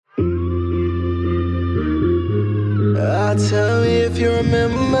Now tell me if you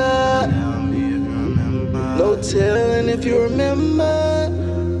remember. No telling if you remember.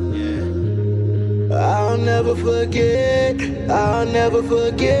 I'll never forget. I'll never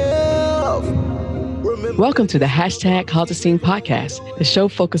forgive. Welcome to the hashtag Cause a Scene podcast. The show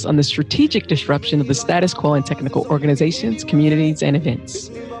focuses on the strategic disruption of the status quo in technical organizations, communities, and events.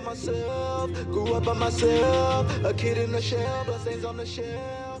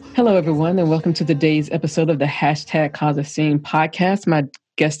 Hello, everyone, and welcome to today's episode of the hashtag Cause a Scene podcast. My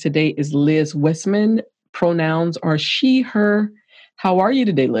guest today is Liz Westman. Pronouns are she, her. How are you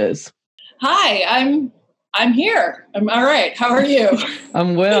today, Liz? Hi, I'm here. I'm all right. How are you?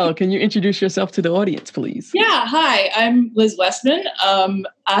 I'm well. Can you introduce yourself to the audience, please? Yeah. Hi, I'm Liz Westman.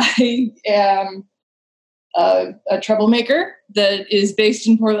 I am a troublemaker that is based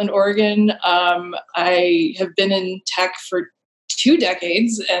in Portland, Oregon. I have been in tech for 2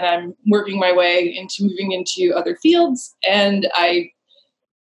 decades, and I'm working my way into moving into other fields. And I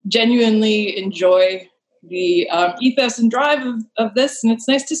genuinely enjoy the ethos and drive of this, and it's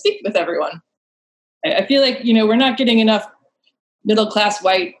nice to speak with everyone. I feel like, we're not getting enough middle-class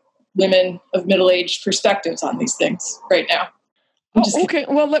white women of middle-aged perspectives on these things right now. Okay.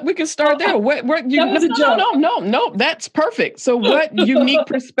 Well, we can start there. No, that's perfect. So what unique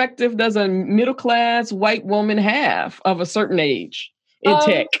perspective does a middle-class white woman have of a certain age in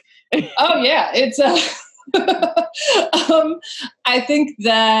tech? It's I think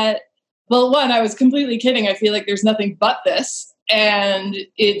that, well, one, I was completely kidding. I feel like there's nothing but this. And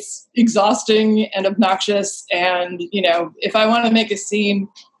it's exhausting and obnoxious. And, if I want to make a scene,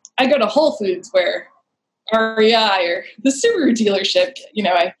 I go to Whole Foods where REI or the Subaru dealership,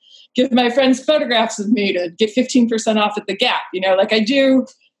 I give my friends photographs of me to get 15% off at the Gap, like I do,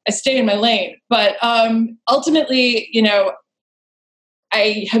 I stay in my lane. But ultimately,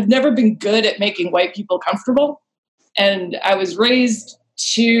 I have never been good at making white people comfortable. And I was raised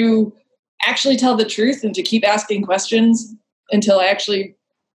to actually tell the truth and to keep asking questions until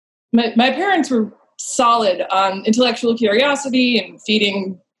my parents were solid on intellectual curiosity and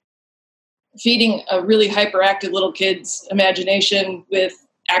feeding a really hyperactive little kid's imagination with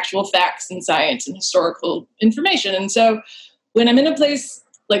actual facts and science and historical information. And so when I'm in a place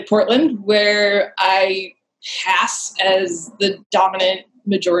like Portland, where I pass as the dominant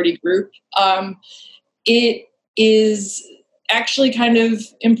majority group, it is actually kind of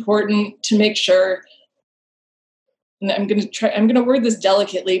important to make sure, and I'm going to word this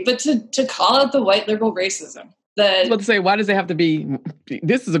delicately, but to call out the white liberal racism. I was about to say, why does it have to be,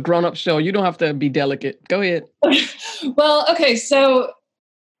 this is a grown-up show. You don't have to be delicate. Go ahead. Well, okay. So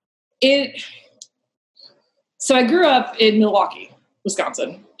I grew up in Milwaukee,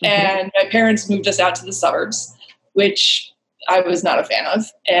 Wisconsin, and my parents moved us out to the suburbs, which I was not a fan of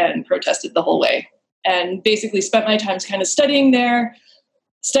and protested the whole way, and basically spent my time kind of studying there,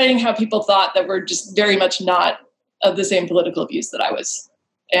 studying how people thought that were just very much not of the same political views that I was.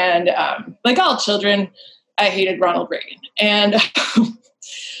 And like all children, I hated Ronald Reagan. And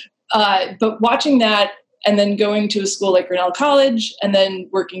but watching that and then going to a school like Grinnell College and then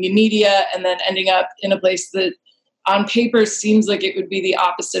working in media and then ending up in a place that on paper seems like it would be the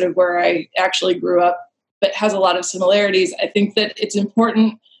opposite of where I actually grew up, but has a lot of similarities. I think that it's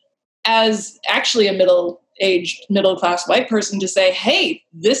important as actually a middle-aged, middle-class white person to say, hey,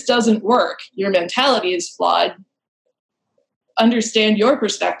 this doesn't work. Your mentality is flawed. Understand your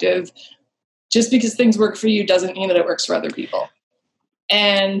perspective. Just because things work for you doesn't mean that it works for other people.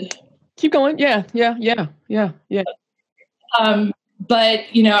 And keep going. Yeah. But,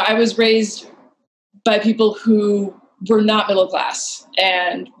 I was raised by people who were not middle class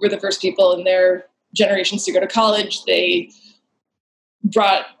and were the first people in their generations to go to college. They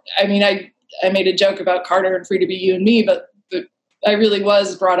brought, I made a joke about Carter and Free to Be You and Me, but I really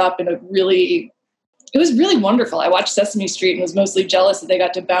was brought up in it was really wonderful. I watched Sesame Street and was mostly jealous that they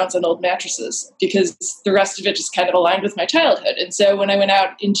got to bounce on old mattresses because the rest of it just kind of aligned with my childhood. And so when I went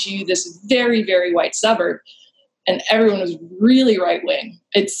out into this very, very white suburb and everyone was really right wing,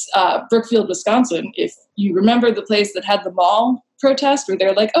 it's Brookfield, Wisconsin. If you remember the place that had the mall protest where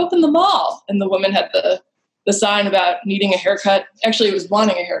they're like, open the mall. And the woman had the sign about needing a haircut. Actually, it was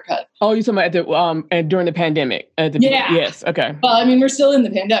wanting a haircut. Oh, you're talking about during the pandemic? Yeah. Yes. Okay. Well, we're still in the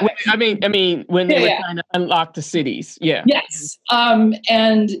pandemic. I mean, when they were trying to unlock the cities. Yeah. Yes. And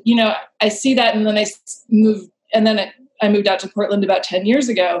I see that, and then I moved out to Portland about 10 years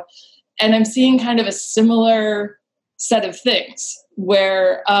ago, and I'm seeing kind of a similar set of things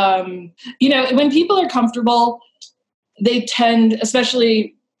where, when people are comfortable, they tend,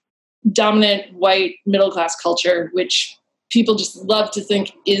 especially dominant white middle-class culture, which people just love to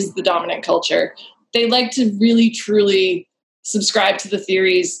think is the dominant culture, they like to really, truly subscribe to the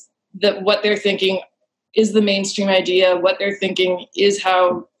theories that what they're thinking is the mainstream idea, what they're thinking is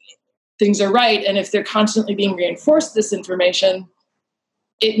how things are right. And if they're constantly being reinforced this information,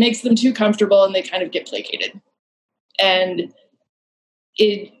 it makes them too comfortable and they kind of get placated. And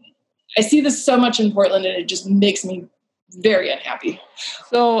I see this so much in Portland, and it just makes me very unhappy.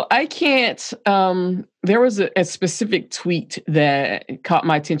 So I can't, there was a specific tweet that caught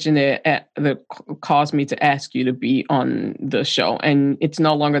my attention that caused me to ask you to be on the show, and it's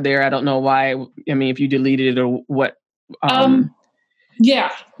no longer there. I don't know why. I mean, if you deleted it or what.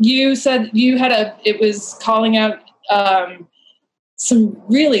 Yeah, you said it was calling out some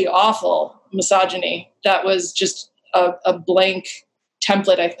really awful misogyny that was just a blank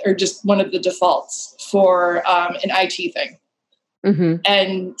template or just one of the defaults for an IT thing. Mm-hmm.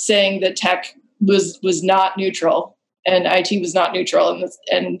 And saying that tech was not neutral and IT was not neutral.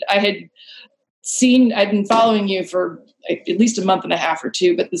 And I'd been following you for at least a month and a half or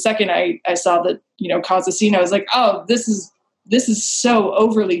two, but the second I saw that, cause a scene, I was like, oh, this is so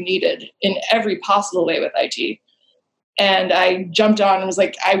overly needed in every possible way with IT. And I jumped on and was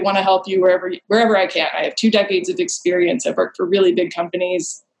like, I want to help you wherever I can. I have 2 decades of experience. I've worked for really big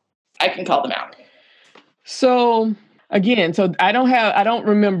companies. I can call them out. So again, I don't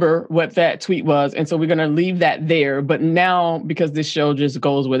remember what that tweet was. And so we're going to leave that there. But now, because this show just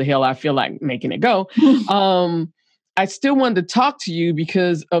goes where the hell I feel like making it go, I still wanted to talk to you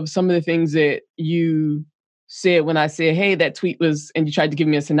because of some of the things that you said when I said, hey, that tweet was, and you tried to give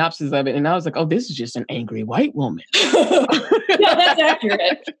me a synopsis of it. And I was like, oh, this is just an angry white woman. Yeah, that's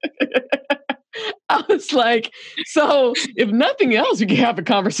accurate. I was like, so if nothing else, we can have a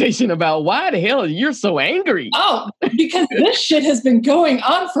conversation about why the hell you're so angry. Oh, because this shit has been going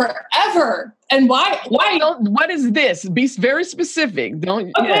on forever. And why? What is this? Be very specific.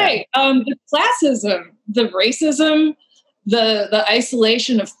 Okay. Yeah. The classism, the racism, the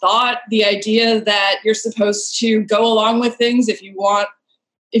isolation of thought, the idea that you're supposed to go along with things if you want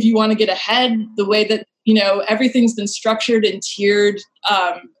to get ahead, the way that, everything's been structured and tiered.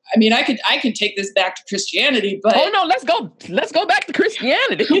 I mean, I could take this back to Christianity, but no, let's go back to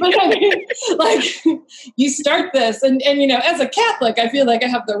Christianity. But I mean, like, you start this, and as a Catholic, I feel like I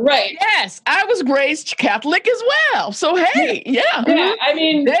have the right. Yes, I was raised Catholic as well. So hey, yeah. I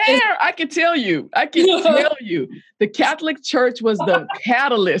mean, I can tell you, the Catholic Church was the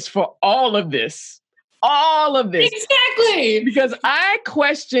catalyst for all of this. All of this. Exactly. Because I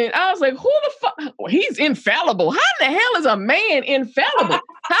was like, who the fuck? He's infallible. How the hell is a man infallible?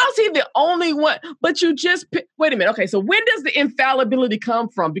 How's he the only one? But you just, wait a minute. Okay, so when does the infallibility come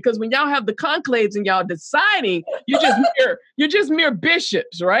from? Because when y'all have the conclaves and y'all deciding, you're just mere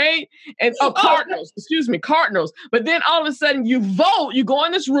bishops, right? And cardinals, cardinals. But then all of a sudden you vote, you go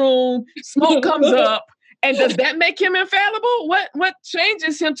in this room, smoke comes up. And does that make him infallible? What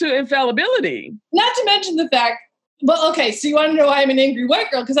changes him to infallibility? Not to mention the fact, well, okay, so you want to know why I'm an angry white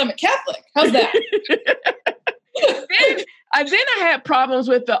girl? Because I'm a Catholic. How's that? Then I had problems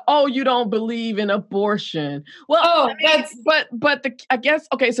with you don't believe in abortion. Well, I guess,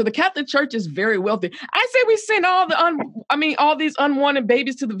 okay, so the Catholic Church is very wealthy. I say we send all these unwanted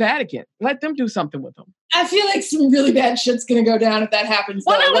babies to the Vatican. Let them do something with them. I feel like some really bad shit's going to go down if that happens.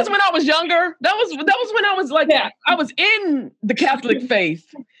 Well, that was when I was younger. That was when I was like, I was in the Catholic faith,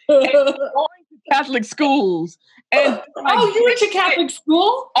 and going to Catholic schools. And you went to Catholic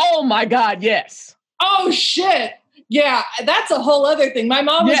school? Oh my God, yes. Oh shit. Yeah, that's a whole other thing. My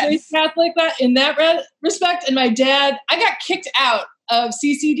mom was raised Catholic in that respect, and my dad, I got kicked out of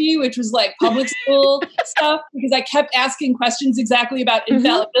CCD, which was like public school stuff, because I kept asking questions exactly about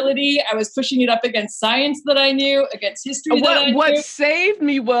infallibility. I was pushing it up against science that I knew, against history that I knew. What saved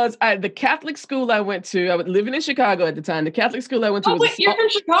me was the Catholic school I went to. I was living in Chicago at the time. The Catholic school I went to was you're from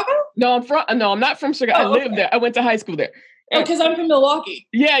Chicago? No, I'm not from Chicago. I lived there. I went to high school there. Because I'm from Milwaukee.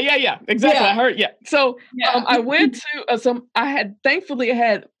 Yeah. Exactly. Yeah. I heard. Yeah. So I went to thankfully I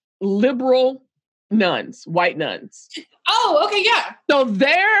had liberal nuns, white nuns. Oh, okay. Yeah. So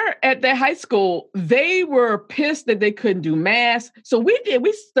there at the high school, they were pissed that they couldn't do mass. So we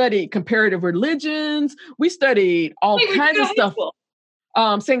studied comparative religions. We studied all kinds of stuff.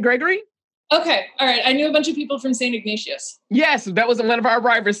 St. Gregory. Okay. All right. I knew a bunch of people from St. Ignatius. Yes. That was one of our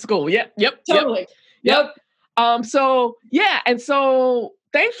rival schools. Yep. Totally. Yep. And so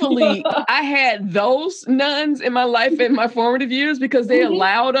thankfully I had those nuns in my life in my formative years because they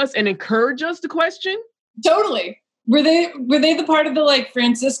allowed us and encouraged us to question. Totally. Were they the part of the like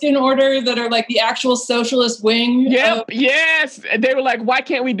Franciscan order that are like the actual socialist wing? Yep. Yes. They were like, why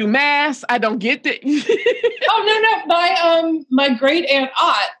can't we do mass? I don't get it. Oh no. My great aunt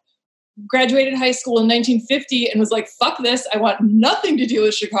Ott graduated high school in 1950 and was like, fuck this. I want nothing to do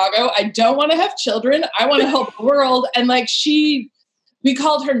with Chicago. I don't want to have children. I want to help the world. And like we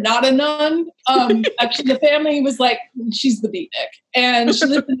called her not a nun. Actually, the family was like, she's the beatnik. And she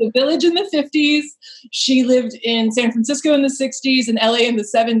lived in the Village in the 50s. She lived in San Francisco in the 60s and LA in the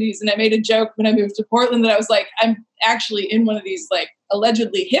 70s. And I made a joke when I moved to Portland that I was like, I'm actually in one of these like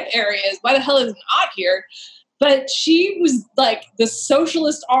allegedly hip areas. Why the hell is it not here? But she was like the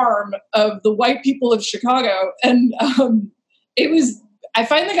socialist arm of the white people of Chicago. And I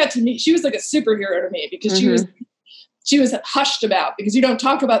finally got to meet, she was like a superhero to me because she was hushed about, because you don't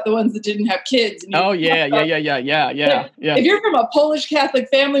talk about the ones that didn't have kids. Oh, yeah. If you're from a Polish Catholic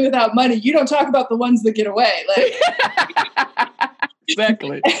family without money, you don't talk about the ones that get away. Like,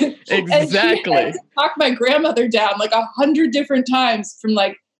 exactly. And she had to talk my grandmother down like 100 different times, from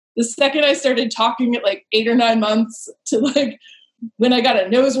like the second I started talking at like 8 or 9 months to like when I got a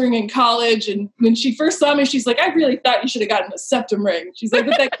nose ring in college. And when she first saw me, she's like, I really thought you should have gotten a septum ring. She's like,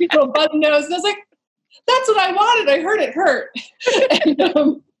 with that cute little button nose. And I was like, that's what I wanted. I heard it hurt.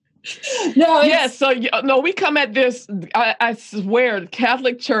 And, we come at this. I swear, the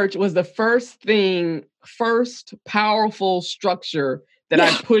Catholic Church was the first powerful structure that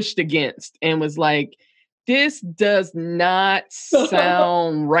I pushed against and was like, this does not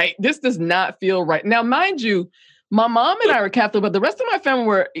sound right. This does not feel right. Now, mind you, my mom and I were Catholic, but the rest of my family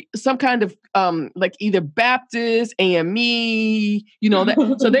were some kind of like either Baptist, AME,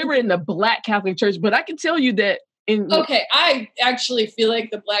 so they were in the Black Catholic Church. But I can tell you that I actually feel like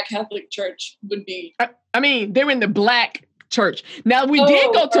the Black Catholic Church would be. They were in the Black Church. Now we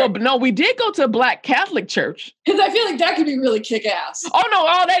did go to a Black Catholic church, because I feel like that could be really kick ass. Oh no,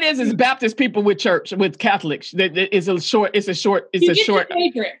 all that is Baptist people with Catholics. It's a short.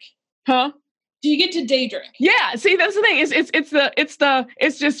 Day drink. Huh? Do you get to day drink? Yeah. See, that's the thing.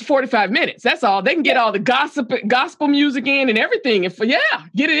 It's just 45 minutes. That's all. They can get all the gospel music in and everything. Get it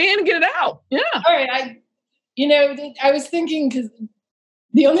in and get it out. Yeah. All right. I was thinking, because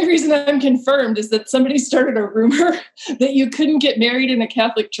the only reason I'm confirmed is that somebody started a rumor that you couldn't get married in a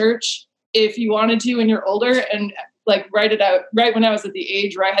Catholic church if you wanted to when you're older, and like write it out right when I was at the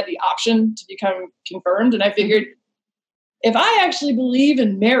age where I had the option to become confirmed. And I figured, if I actually believe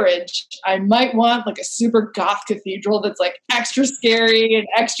in marriage, I might want like a super goth cathedral that's like extra scary and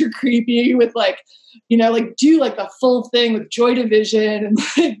extra creepy with like, do like the full thing with Joy Division and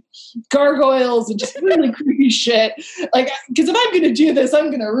like gargoyles and just really creepy shit. Like, because if I'm going to do this,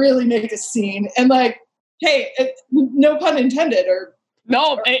 I'm going to really make a scene. And like, hey, no pun intended, or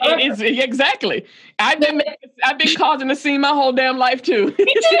no, it is exactly. I've been causing a scene my whole damn life too. Me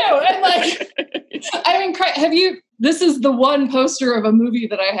too. And like, this is the one poster of a movie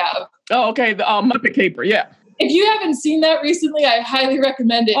that I have. Oh, okay. The Muppet Caper. Yeah. If you haven't seen that recently, I highly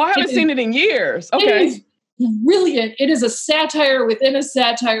recommend it. Oh, I haven't seen it in years. Okay. It is brilliant. It is a satire within a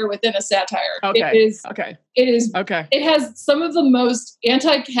satire within a satire. Okay. It is. Okay. It is. Okay. It has some of the most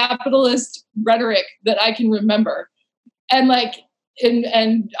anti-capitalist rhetoric that I can remember. And like,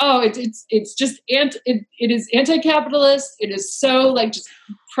 it's just it is anti-capitalist. It is so like just.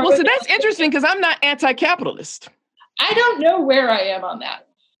 Well, so that's interesting, because I'm not anti-capitalist. I don't know where I am on that.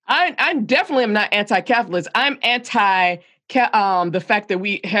 I definitely am not anti-capitalist. I'm anti the fact that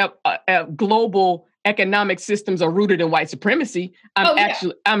we have global economic systems are rooted in white supremacy. I'm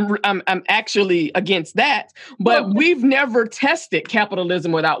actually against that. But we've never tested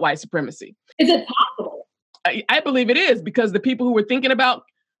capitalism without white supremacy. Is it possible? I believe it is, because the people who were thinking about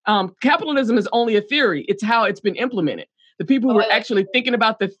capitalism is only a theory. It's how it's been implemented. The people who were actually thinking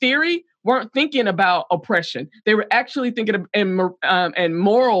about the theory weren't thinking about oppression. They were actually thinking of and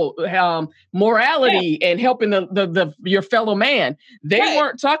morality and helping your fellow man. They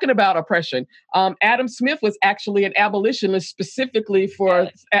weren't talking about oppression. Adam Smith was actually an abolitionist specifically for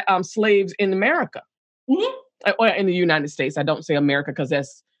slaves in America, or in the United States. I don't say America because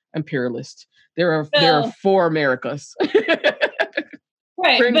that's imperialist. There are 4 Americas.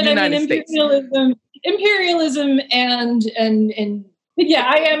 Right, but I mean, imperialism and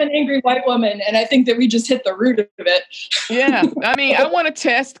I am an angry white woman, and I think that we just hit the root of it. Yeah, I mean, I want to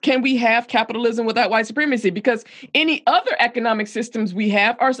test, can we have capitalism without white supremacy? Because any other economic systems we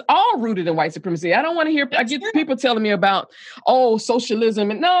have are all rooted in white supremacy. I don't want to hear, I get people telling me about, socialism,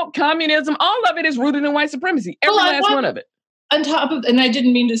 and no, communism, all of it is rooted in white supremacy. Every last one of it. On top of, and I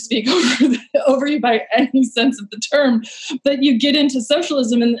didn't mean to speak over you by any sense of the term, but you get into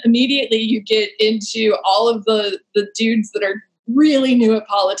socialism and immediately you get into all of the dudes that are really new at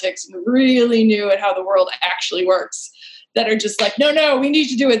politics and really new at how the world actually works, that are just like, no, we need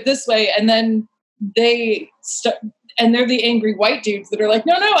to do it this way. And then And they're the angry white dudes that are like,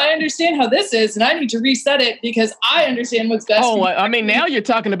 no, I understand how this is, and I need to reset it because I understand what's best. Oh, I mean, now you're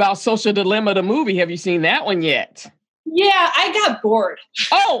talking about Social Dilemma, the movie. Have you seen that one yet? Yeah, I got bored.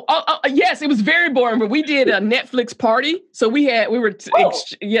 Yes, it was very boring, but we did a Netflix party. So we were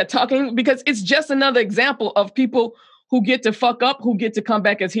talking, because it's just another example of people who get to fuck up, who get to come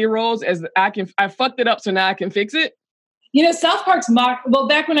back as heroes. As I fucked it up, so now I can fix it. You know, South Park's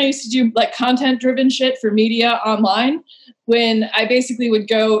back when I used to do like content-driven shit for media online, when I basically would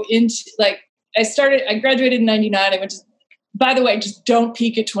go into I graduated in 99. I went to, by the way, just don't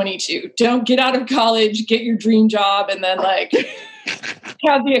peak at 22. Don't get out of college, get your dream job, and then like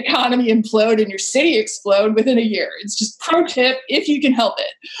have the economy implode and your city explode within a year. It's just pro tip if you can help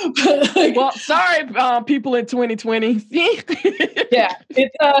it. But like, well, sorry, people in 2020. Yeah,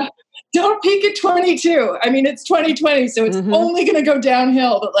 it's don't peak at 22. I mean, it's 2020, so it's only going to go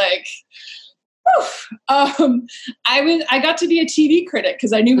downhill. But like, I got to be a TV critic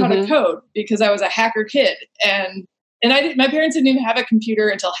because I knew how to code because I was a hacker kid, and my parents didn't even have a computer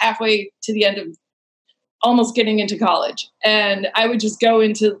until halfway to the end of almost getting into college. And I would just go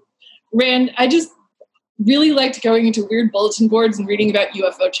into I just really liked going into weird bulletin boards and reading about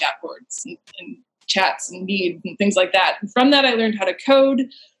UFO chat boards and chats and needs and things like that. And from that, I learned how to code.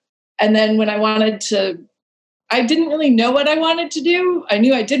 And then when I didn't really know what I wanted to do. I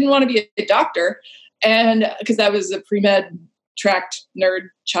knew I didn't want to be a doctor, and because I was a pre-med tracked nerd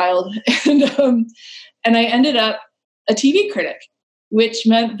child. And I ended up a TV critic, which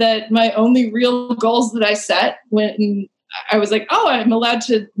meant that my only real goals that I set when I was like, oh, I'm allowed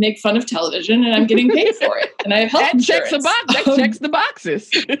to make fun of television and I'm getting paid for it. And I have health insurance. That checks the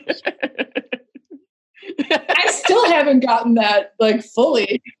boxes. I still haven't gotten that like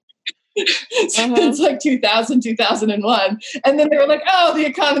fully since like 2000, 2001. And then they were like, oh, the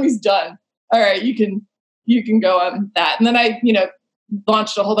economy's done. All right, you can go on that. And then I,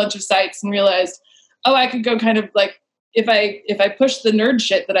 launched a whole bunch of sites and realized, oh, I could go kind of like, if I push the nerd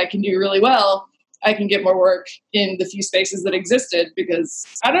shit that I can do really well, I can get more work in the few spaces that existed, because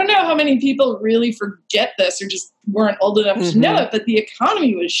I don't know how many people really forget this or just weren't old enough to know it, but the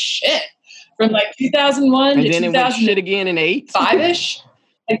economy was shit from like 2001 and to then it went shit again in 8. 5-ish.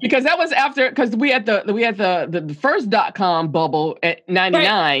 Because that was after, because we had the first .com bubble at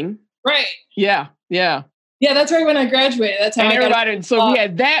 99. Right. Yeah. Yeah, that's right when I graduated. That's how we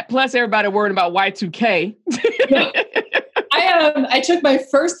had that, plus everybody worried about Y2K. Yeah. I took my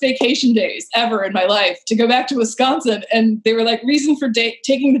first vacation days ever in my life to go back to Wisconsin, and they were like, reason for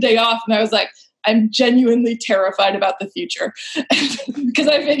taking the day off. And I was like, I'm genuinely terrified about the future, because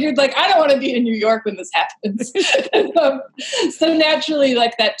I figured like, I don't want to be in New York when this happens. So naturally,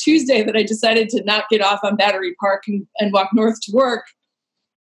 like that Tuesday that I decided to not get off on Battery Park and walk north to work,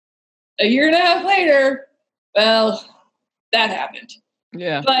 a year and a half later, well, that happened.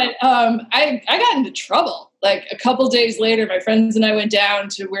 Yeah. But I got into trouble. Like a couple days later, my friends and I went down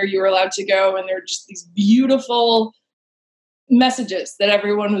to where you were allowed to go, and there were just these beautiful messages that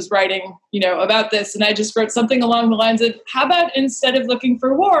everyone was writing, about this. And I just wrote something along the lines of, how about instead of looking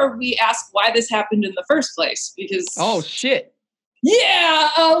for war, we ask why this happened in the first place? Because oh shit. Yeah,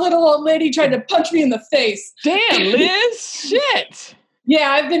 a little old lady tried to punch me in the face. Damn, Liz. Shit.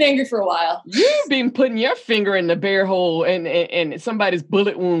 Yeah, I've been angry for a while. You've been putting your finger in the bear hole and somebody's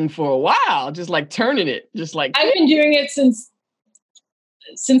bullet wound for a while, just like turning it, just like. I've been doing it since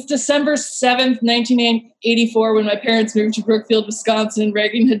December 7th, 1984, when my parents moved to Brookfield, Wisconsin.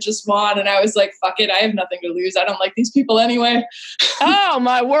 Reagan had just won, and I was like, fuck it, I have nothing to lose. I don't like these people anyway. Oh,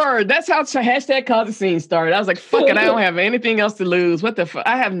 my word. That's how hashtag Cause a Scene started. I was like, fuck it, I don't have anything else to lose. What the fuck?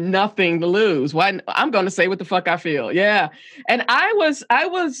 I have nothing to lose. Why? I'm going to say what the fuck I feel. Yeah. And I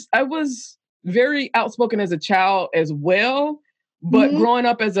was very outspoken as a child as well, but growing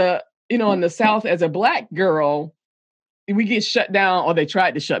up as a, in the South as a Black girl, we get shut down, or they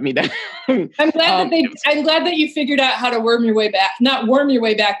tried to shut me down. I'm glad that you figured out how to worm your way back. Not worm your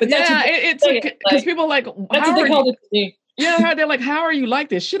way back, but that's because people are like, that's what they called it to me. Yeah, they're like, how are you like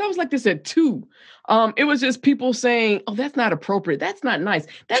this? Shit, I was like this at 2. It was just people saying, oh, that's not appropriate. That's not nice.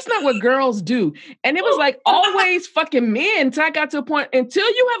 That's not what girls do. And it was like always fucking men. Until I got to a point, until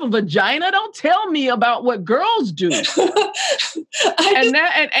you have a vagina, don't tell me about what girls do.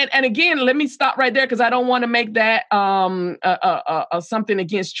 And again, let me stop right there, because I don't want to make that something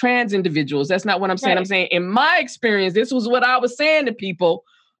against trans individuals. That's not what I'm saying. Right. I'm saying in my experience, this was what I was saying to people.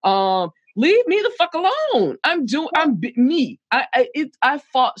 Leave me the fuck alone. I'm me. I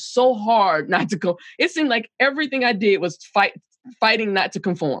fought so hard not to go. It seemed like everything I did was fighting not to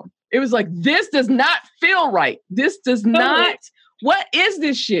conform. It was like, this does not feel right. This does not What is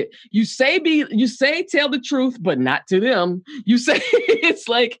this shit? You say tell the truth, but not to them. You say it's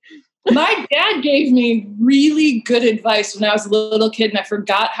like my dad gave me really good advice when I was a little kid, and I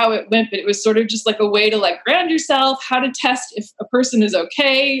forgot how it went, but it was sort of just like a way to like ground yourself, how to test if a person is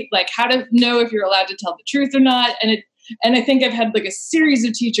okay, like how to know if you're allowed to tell the truth or not. And I think I've had like a series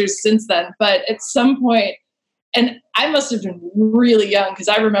of teachers since then, but at some point, and I must have been really young because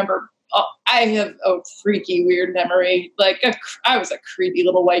I remember I have a freaky, weird memory. Like I was a creepy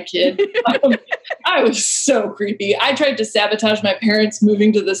little white kid. I was so creepy. I tried to sabotage my parents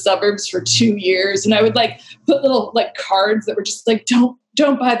moving to the suburbs for 2 years. And I would like put little like cards that were just like, don't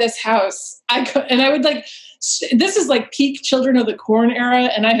buy this house. And I would like, this is like peak Children of the Corn era.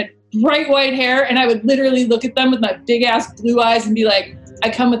 And I had bright white hair. And I would literally look at them with my big ass blue eyes and be like, I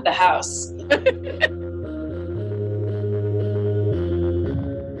come with the house.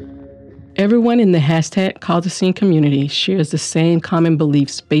 Everyone in the hashtag Cause a Scene community shares the same common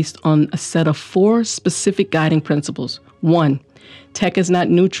beliefs based on a set of 4 specific guiding principles. 1, tech is not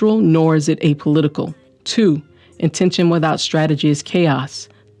neutral, nor is it apolitical. 2, intention without strategy is chaos.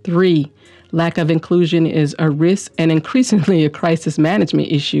 3, lack of inclusion is a risk and increasingly a crisis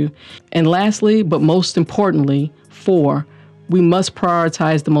management issue. And lastly, but most importantly, 4, we must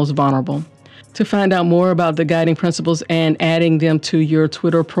prioritize the most vulnerable. To find out more about the guiding principles and adding them to your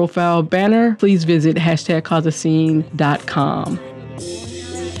Twitter profile banner, please visit #causascene.com.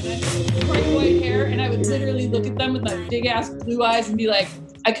 Bright white hair, and I would literally look at them with my big ass blue eyes and be like,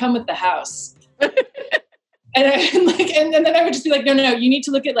 I come with the house. and then I would just be like, no, you need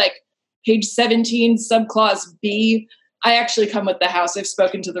to look at like page 17, subclause B. I actually come with the house. I've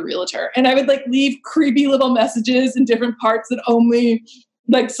spoken to the realtor. And I would like leave creepy little messages in different parts that only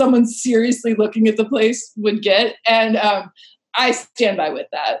like someone seriously looking at the place would get. And I stand by with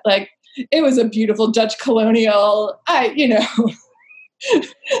that. Like it was a beautiful Dutch colonial.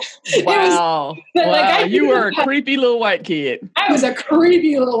 Wow. You were a creepy little white kid. I was a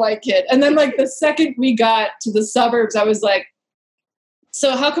creepy little white kid. And then like the second we got to the suburbs, I was like,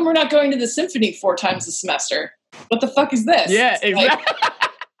 so how come we're not going to the symphony 4 times a semester? What the fuck is this? Yeah, exactly. Like,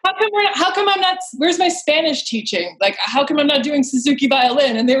 how come I'm not, where's my Spanish teaching? Like, how come I'm not doing Suzuki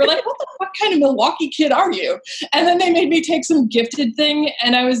violin? And they were like, what the fuck kind of Milwaukee kid are you? And then they made me take some gifted thing.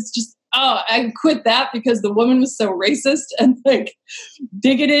 And I was just, I quit that because the woman was so racist and like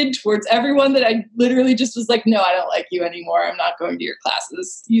bigoted towards everyone that I literally just was like, no, I don't like you anymore. I'm not going to your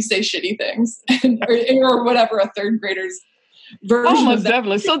classes. You say shitty things or whatever a third grader's version of that.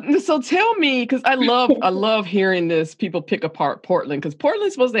 Definitely. So tell me, because I love hearing this. People pick apart Portland because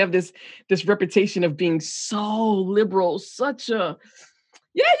Portland's supposed to have this reputation of being so liberal, such a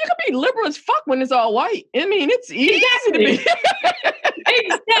you can be liberal as fuck when it's all white. I mean, it's easy to be.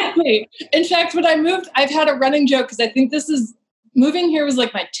 Exactly. In fact, when I moved, I've had a running joke because I think moving here was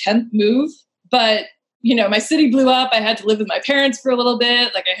like my 10th move, but my city blew up. I had to live with my parents for a little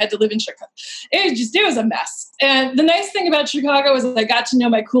bit. Like I had to live in Chicago. It was a mess. And the nice thing about Chicago was I got to know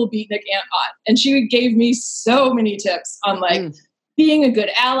my cool beatnik aunt, and she gave me so many tips on like being a good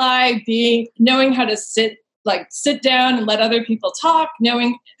ally, knowing how to sit down and let other people talk,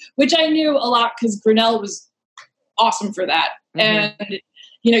 which I knew a lot because Grinnell was awesome for that. Mm-hmm. And,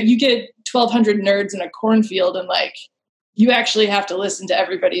 you get 1,200 nerds in a cornfield and like, you actually have to listen to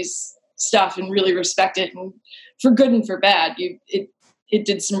everybody's stuff and really respect it. And for good and for bad, it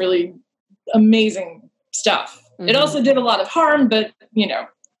did some really amazing stuff. Mm-hmm. It also did a lot of harm, but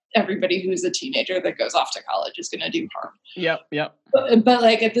everybody who's a teenager that goes off to college is going to do harm. Yep. But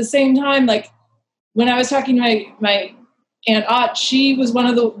like at the same time, like when I was talking to my Aunt Ott, she was one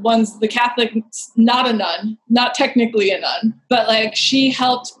of the ones, the Catholic, not a nun, not technically a nun, but like she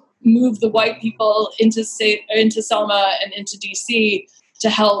helped move the white people into Selma and into DC to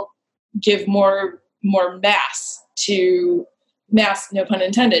help give more mass, no pun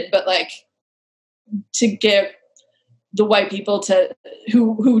intended, but like to give the white people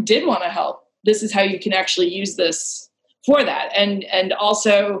who did want to help. This is how you can actually use this for that. And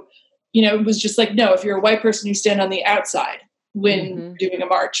also, it was just like, no, if you're a white person, you stand on the outside when doing a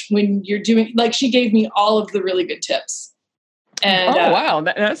march, when you're doing, like, she gave me all of the really good tips. And wow,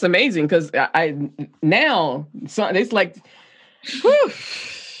 that's amazing. Cause it's like, whew,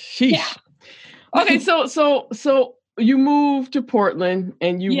 sheesh. Yeah. Okay. So you moved to Portland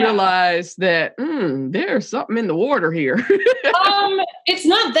and you realized that there's something in the water here. It's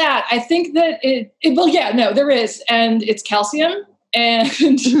not that. I think that there is. And it's calcium. And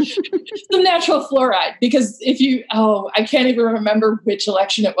some natural fluoride, because I can't even remember which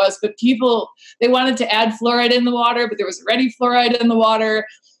election it was, but they wanted to add fluoride in the water, but there was already fluoride in the water.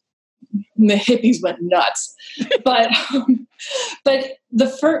 the hippies went nuts. But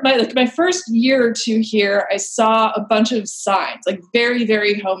my first year or two here, I saw a bunch of signs, like very,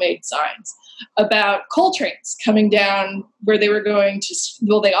 very homemade signs about coal trains coming down where they were going to,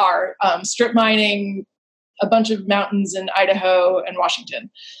 they are strip mining a bunch of mountains in Idaho and Washington.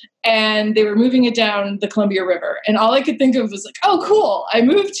 And they were moving it down the Columbia River. And all I could think of was like, oh, cool. I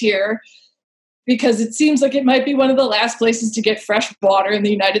moved here because it seems like it might be one of the last places to get fresh water in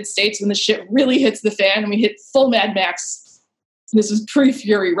the United States when the shit really hits the fan and we hit full Mad Max. This was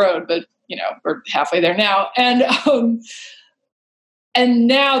pre-Fury Road, but we're halfway there now. And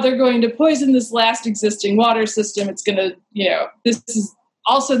now they're going to poison this last existing water system. It's going to, this is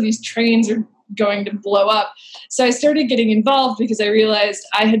also, these trains are going to blow up. So I started getting involved because I realized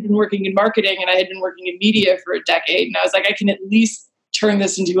I had been working in marketing and I had been working in media for a decade. And I was like, I can at least turn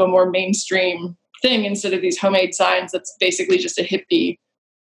this into a more mainstream thing instead of these homemade signs that's basically just a hippie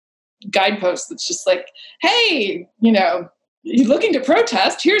guidepost that's just like, hey, you're looking to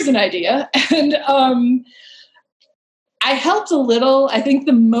protest, here's an idea. And I helped a little. I think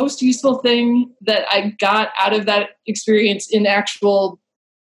the most useful thing that I got out of that experience in actual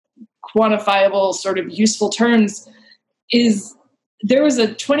quantifiable sort of useful terms is there was a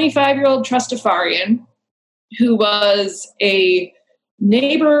 25-year-old Trustafarian who was a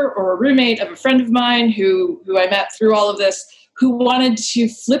neighbor or a roommate of a friend of mine who I met through all of this, who wanted to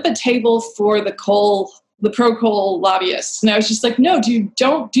flip a table for the pro-coal lobbyists. And I was just like, no, dude,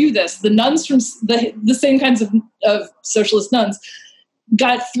 don't do this. The nuns from the same kinds of socialist nuns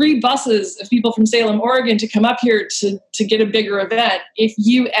got 3 buses of people from Salem, Oregon to come up here to get a bigger event. If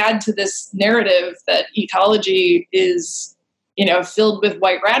you add to this narrative that ecology is, filled with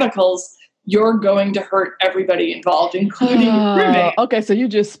white radicals, you're going to hurt everybody involved, including your roommate. Okay, so you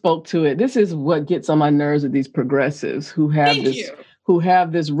just spoke to it. This is what gets on my nerves with these progressives who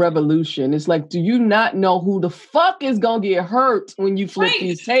have this revolution. It's like, do you not know who the fuck is going to get hurt when you flip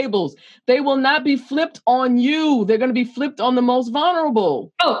these tables? They will not be flipped on you. They're going to be flipped on the most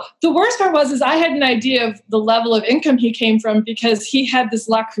vulnerable. Oh, the worst part is I had an idea of the level of income he came from because he had this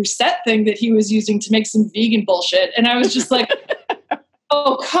La Crusette thing that he was using to make some vegan bullshit. And I was just like,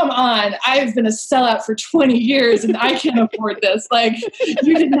 oh, come on. I've been a sellout for 20 years and I can't afford this. Like,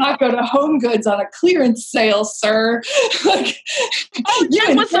 you did not go to Home Goods on a clearance sale, sir. That's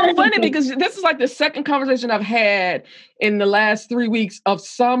what's so funny because this is like the second conversation I've had in the last 3 weeks of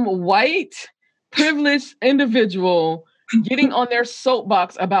some white privileged individual getting on their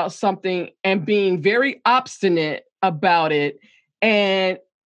soapbox about something and being very obstinate about it. And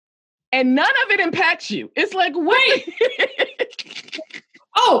none of it impacts you. It's like, wait.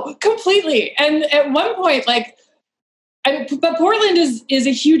 Oh, completely. And at one point, but Portland is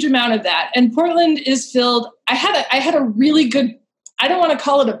a huge amount of that. And Portland is filled. I had a really good, I don't want to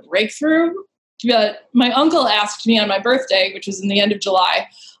call it a breakthrough, but my uncle asked me on my birthday, which was in the end of July.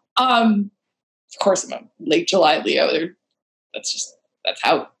 Of course, I'm a late July Leo. That's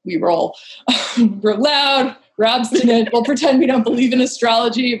how we roll. We're loud, we're obstinate. We'll pretend we don't believe in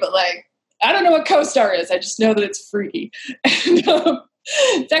astrology, but I don't know what co-star is. I just know that it's freaky. And,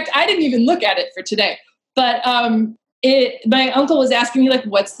 in fact, I didn't even look at it for today. But my uncle was asking me,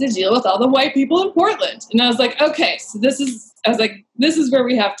 what's the deal with all the white people in Portland? And I was like, okay, so this is where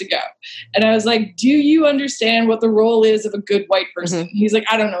we have to go. And I was like, do you understand what the role is of a good white person? Mm-hmm. He's like,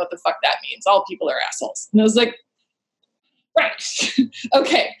 I don't know what the fuck that means. All people are assholes. And I was like, right.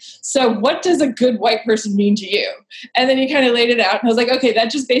 Okay. So what does a good white person mean to you? And then he kind of laid it out. And I was like, okay, that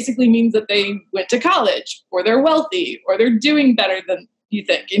just basically means that they went to college or they're wealthy or they're doing better than you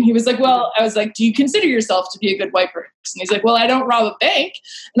think. And he was like, well, I was like, do you consider yourself to be a good white person? He's like, well, I don't rob a bank.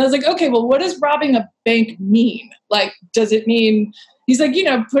 And I was like, okay, well, what does robbing a bank mean? Does it mean, he's like,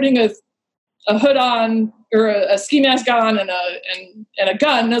 putting a hood on or a ski mask on and a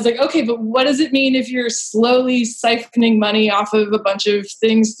gun. And I was like, okay, but what does it mean if you're slowly siphoning money off of a bunch of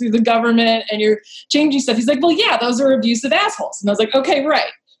things through the government and you're changing stuff? He's like, well, yeah, those are abusive assholes. And I was like, okay,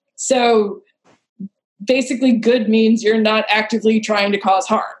 right. So basically good means you're not actively trying to cause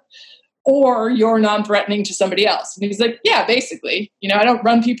harm or you're non-threatening to somebody else. And he's like, yeah, basically, I don't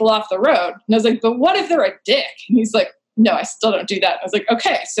run people off the road. And I was like, but what if they're a dick? And he's like, no, I still don't do that. And I was like,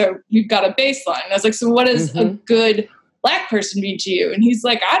 okay, so you've got a baseline. And I was like, so what does a good Black person mean to you? And he's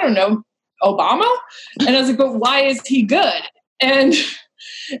like, I don't know, Obama? And I was like, but why is he good? And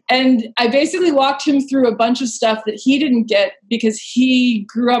I basically walked him through a bunch of stuff that he didn't get because he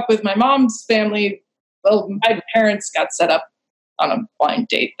grew up with my mom's family. Well, my parents got set up on a blind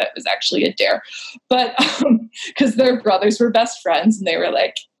date that was actually a dare. But because their brothers were best friends and they were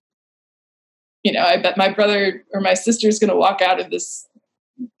like, I bet my brother or my sister is going to walk out of this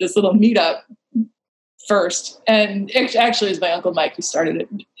this little meetup first. And it actually is my Uncle Mike who started it.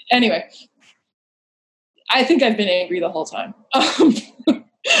 Anyway, I think I've been angry the whole time.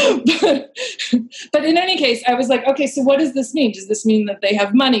 But in any case, I was like, okay, so what does this mean? Does this mean that they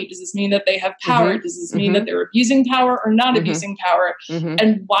have money? Does this mean that they have power? Does this mean that they're abusing power or not abusing power?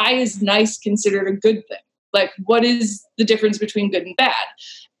 And why is nice considered a good thing? Like, what is the difference between good and bad?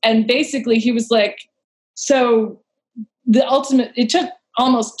 And basically he was like, so the ultimate, it took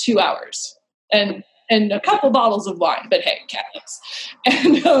almost 2 hours and a couple bottles of wine, but hey, Catholics,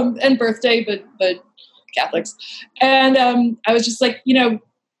 and birthday, but Catholics. And I was just like,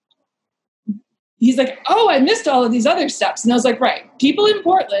 he's like, oh, I missed all of these other steps. And I was like, right, people in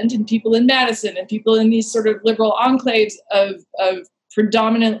Portland and people in Madison and people in these sort of liberal enclaves of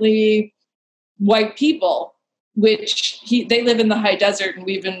predominantly white people, which they live in the high desert, and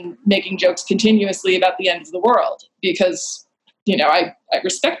we've been making jokes continuously about the end of the world because, I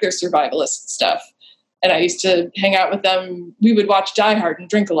respect their survivalist stuff. And I used to hang out with them. We would watch Die Hard and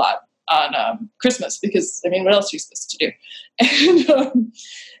drink a lot on Christmas because, what else are you supposed to do? And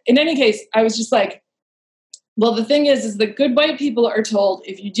in any case, I was just like, well, the thing is that good white people are told,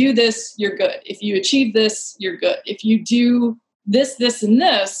 if you do this, you're good. If you achieve this, you're good. If you do this, this, and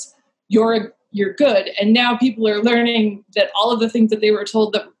this, you're good. And now people are learning that all of the things that they were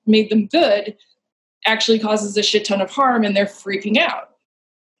told that made them good actually causes a shit ton of harm, and they're freaking out.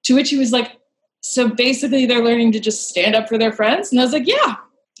 To which he was like, so basically they're learning to just stand up for their friends? And I was like, yeah.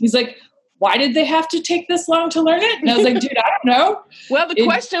 He's like, why did they have to take this long to learn it? And I was like, dude, I don't know. Well, the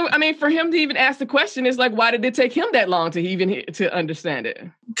question, for him to even ask the question is like, why did it take him that long to understand it?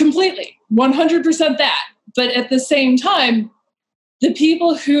 Completely. 100% that. But at the same the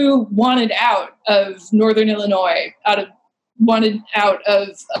people who wanted out of Northern Illinois, wanted out of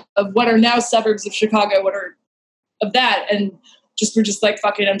what are now suburbs of Chicago, what are of that, and were just like,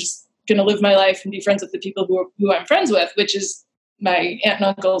 fuck it, I'm just going to live my life and be friends with the people who I'm friends with, which is my aunt and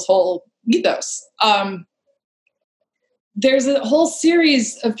uncle's whole ethos. There's a whole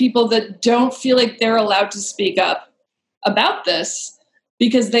series of people that don't feel like they're allowed to speak up about this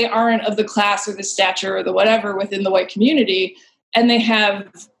because they aren't of the class or the stature or the whatever within the white community. And they have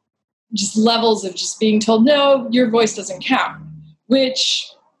just levels of just being told, no, your voice doesn't count, which,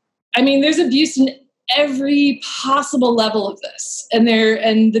 there's abuse in every possible level of this. And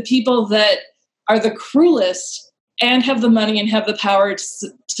the people that are the cruelest and have the money and have the power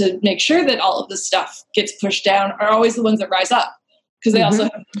to make sure that all of this stuff gets pushed down are always the ones that rise up. Because they also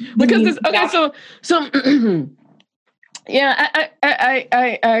have yeah,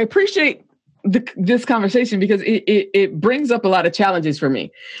 I appreciate this conversation because it brings up a lot of challenges for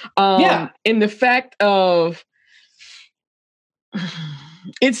me. In the fact of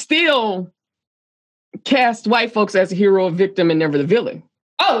it still cast white folks as a hero, a victim, and never the villain.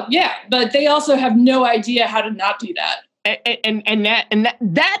 Oh yeah, but they also have no idea how to not do that. And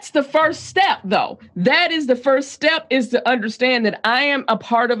that's the first step, though. That is the first step, is to understand that I am a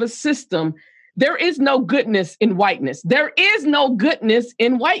part of a system. There is no goodness in whiteness. There is no goodness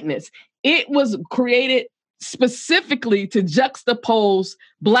in whiteness. It was created specifically to juxtapose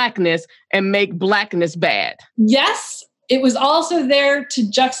blackness and make blackness bad. Yes, it was also there to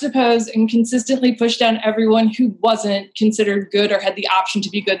juxtapose and consistently push down everyone who wasn't considered good or had the option to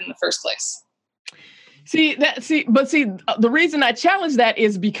be good in the first place. The reason I challenge that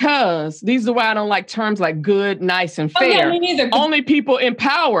is because these are why I don't like terms like good, nice, and fair. Oh, yeah, me neither. Only people in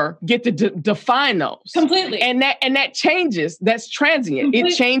power get to define those completely, and that changes. That's transient.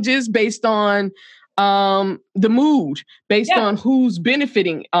 Completely. It changes based on the mood, based on who's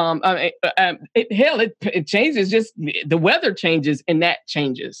benefiting. It changes. Just the weather changes, and that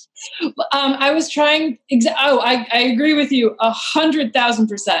changes. I was trying. I agree with you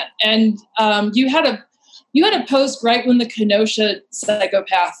 100,000%. And you had a post right when the Kenosha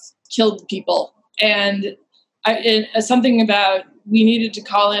psychopath killed people, and something about we needed to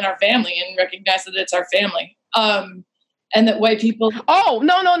call in our family and recognize that it's our family. And that white people... Oh,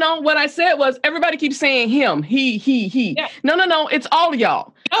 no. What I said was, everybody keeps saying him, he. Yeah. No. It's all of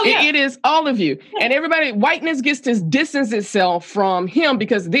y'all. Oh, yeah. It is all of you. Yeah. And everybody, whiteness gets to distance itself from him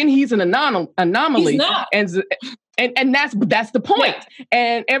because then he's an anomaly. He's not. And that's the point. Yeah.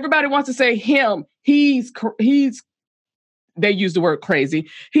 And everybody wants to say him. He's they use the word crazy.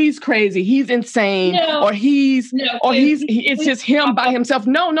 He's crazy. He's insane. It's just him by himself.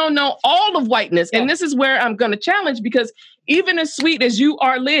 No. All of whiteness. Yeah. And this is where I'm going to challenge, because even as sweet as you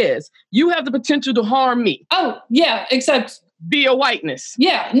are, Liz, you have the potential to harm me. Oh, yeah, except via whiteness.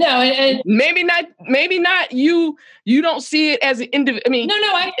 Yeah, no. Maybe not you don't see it as an individual.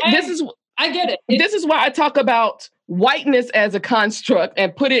 I I get it. This is why I talk about whiteness as a construct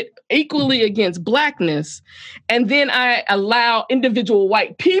and put it equally against blackness. And then I allow individual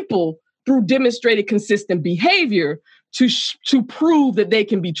white people through demonstrated consistent behavior to prove that they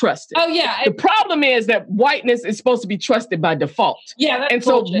can be trusted. Oh, yeah. The problem is that whiteness is supposed to be trusted by default. Yeah, that's and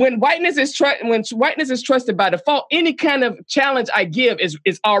bullshit. So when whiteness is trusted by default, any kind of challenge I give is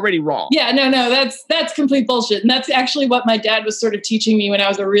already wrong. Yeah, no, that's complete bullshit. And that's actually what my dad was sort of teaching me when I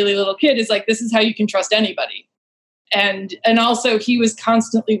was a really little kid, is like, this is how you can trust anybody. And also he was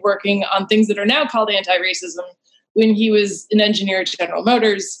constantly working on things that are now called anti-racism when he was an engineer at General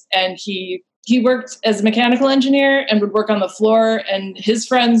Motors, and he worked as a mechanical engineer and would work on the floor, and his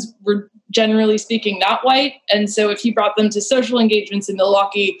friends were generally speaking not white. And so if he brought them to social engagements in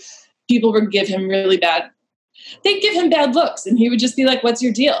Milwaukee, people would give him they'd give him bad looks, and he would just be like, what's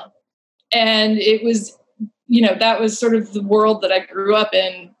your deal? And it was, that was sort of the world that I grew up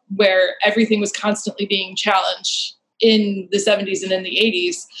in, where everything was constantly being challenged in the 70s and in the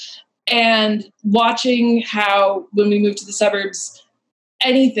 80s. And watching how, when we moved to the suburbs,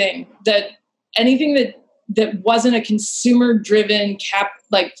 anything that wasn't a consumer-driven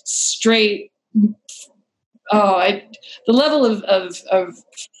straight. The level of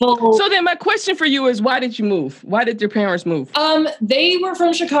full. So then, my question for you is, why did you move? Why did your parents move? They were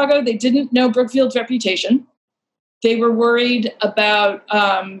from Chicago. They didn't know Brookfield's reputation. They were worried about.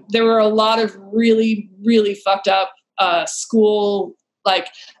 There were a lot of really, really fucked up school.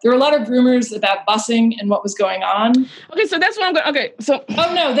 There were a lot of rumors about busing and what was going on. Okay, so that's what I'm going. Okay, so.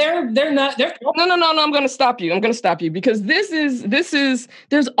 Oh no, they're not. They're no. I'm going to stop you. Because this is.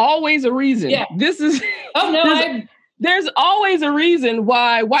 There's always a reason. Yeah. This is. Oh no, there's always a reason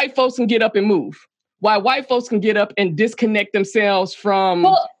why white folks can get up and move. Why white folks can get up and disconnect themselves from.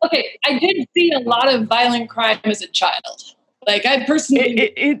 Well, okay, I did see a lot of violent crime as a child. I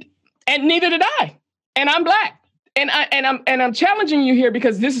personally. And neither did I. And I'm Black. And I'm challenging you here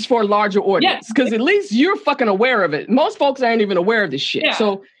because this is for a larger audience. Because at least you're fucking aware of it. Most folks aren't even aware of this shit. Yeah.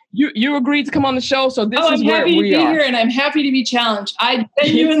 So you agreed to come on the show. So this is where we are. I'm happy to be here, and I'm happy to be challenged. I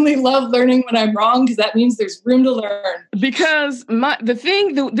genuinely love learning when I'm wrong, because that means there's room to learn. Because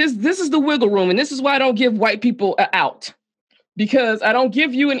this is the wiggle room, and this is why I don't give white people an out. Because I don't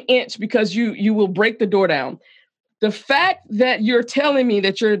give you an inch, because you will break the door down. The fact that you're telling me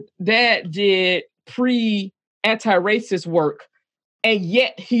that your dad did anti-racist work, and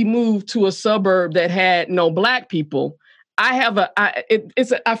yet he moved to a suburb that had no Black people. We had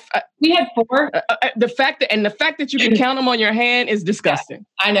 4. The fact that you can count them on your hand is disgusting.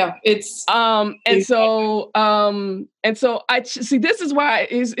 Yeah, I know it's. And so I see. This is why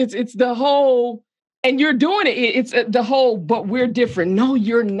it's the whole. And you're doing it. It's the whole. But we're different. No,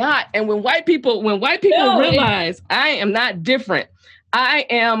 you're not. And when white people realize I am not different, I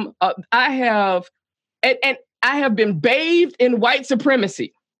am. I have been bathed in white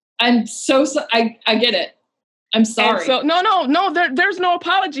supremacy. I'm so I get it. I'm sorry. And so no. There's no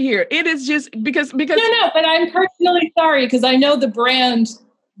apology here. It is just because. No. But I'm personally sorry, because I know the brand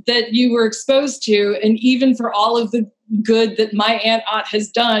that you were exposed to, and even for all of the good that my Aunt has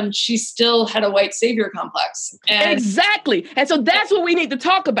done, she still had a white savior complex. Exactly. And so that's what we need to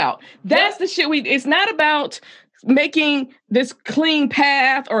talk about. That's the shit it's not about making this clean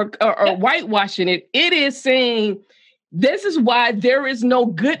path or whitewashing it. It is saying this is why there is no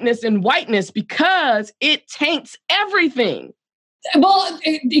goodness in whiteness, because it taints everything. Well,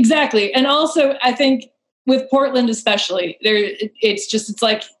 exactly. And also, I think with Portland especially, it's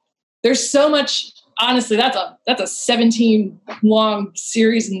like there's so much. Honestly, that's a 17 long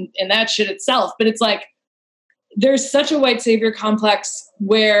series in that shit itself. But it's like there's such a white savior complex,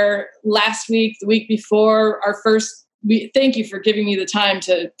 where last week, the week before, thank you for giving me the time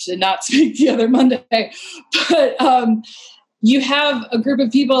to not speak the other Monday. But you have a group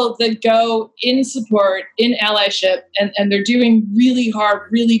of people that go in support, in allyship, and they're doing really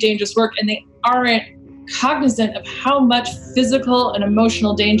hard, really dangerous work, and they aren't cognizant of how much physical and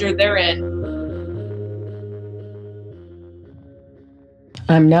emotional danger they're in.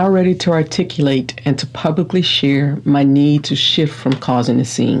 I'm now ready to articulate and to publicly share my need to shift from causing a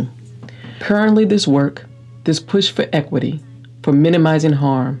scene. Currently, this work, this push for equity, for minimizing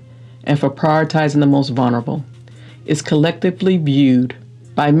harm, and for prioritizing the most vulnerable, is collectively viewed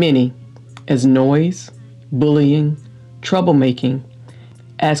by many as noise, bullying, troublemaking,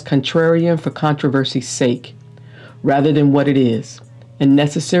 as contrarian for controversy's sake, rather than what it is, a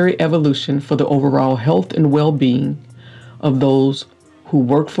necessary evolution for the overall health and well-being of those who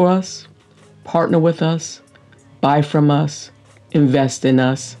work for us, partner with us, buy from us, invest in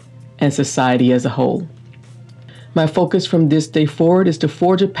us, and society as a whole. My focus from this day forward is to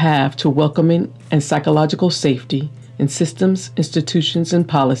forge a path to welcoming and psychological safety in systems, institutions, and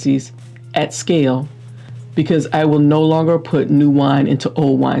policies at scale, because I will no longer put new wine into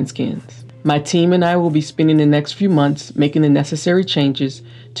old wineskins. My team and I will be spending the next few months making the necessary changes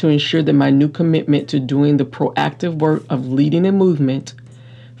to ensure that my new commitment to doing the proactive work of leading a movement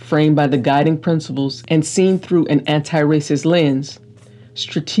framed by the guiding principles and seen through an anti-racist lens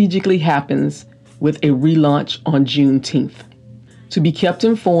strategically happens with a relaunch on Juneteenth. To be kept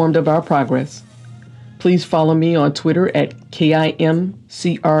informed of our progress, please follow me on Twitter at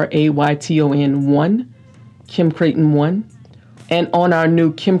KIMCRAYTON1, Kim Creighton 1, and on our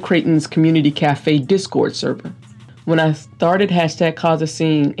new Kim Creighton's Community Cafe Discord server. When I started hashtag Cause a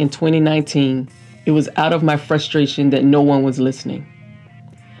Scene in 2019, it was out of my frustration that no one was listening.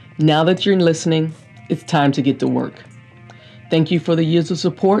 Now that you're listening, it's time to get to work. Thank you for the years of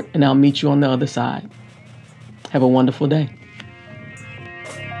support, and I'll meet you on the other side. Have a wonderful day.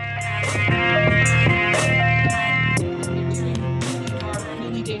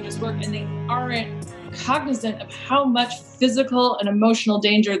 Really dangerous work, and they aren't cognizant of how much physical and emotional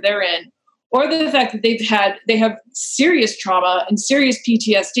danger they're in, or the fact that they have serious trauma and serious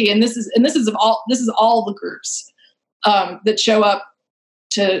PTSD, and this is all the groups that show up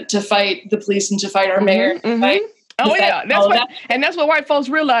to fight the police and to fight our mayor. Fight. Oh yeah, that's what white folks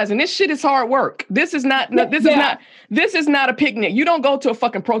realize. And this shit is hard work. This is not a picnic. You don't go to a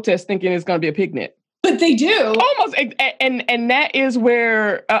fucking protest thinking it's going to be a picnic. But they do. Almost, and that is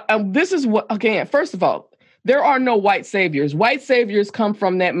where this is what. Again, first of all, there are no white saviors. White saviors come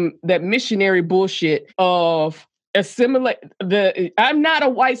from that missionary bullshit of assimilate. I'm not a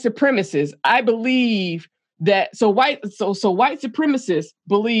white supremacist. I believe that white supremacists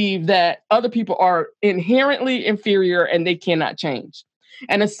believe that other people are inherently inferior and they cannot change.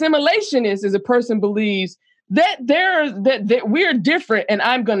 And assimilationist is a person believes that we're different, and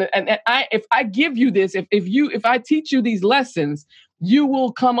if I give you this, if I teach you these lessons, you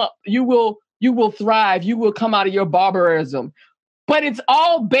will come up, you will thrive, you will come out of your barbarism. But it's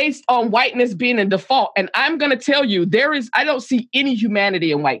all based on whiteness being a default. And I'm going to tell you, I don't see any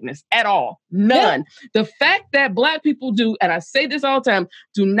humanity in whiteness at all. None. Yeah. The fact that Black people do, and I say this all the time,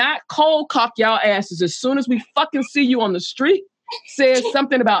 do not cold cock y'all asses as soon as we fucking see you on the street, says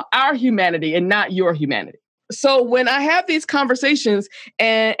something about our humanity and not your humanity. So when I have these conversations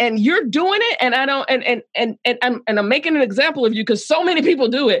and you're doing it, and I don't, and I'm making an example of you because so many people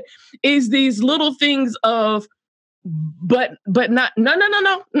do it, is these little things of, but not, no.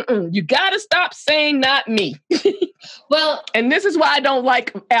 You got to stop saying not me. Well, and this is why I don't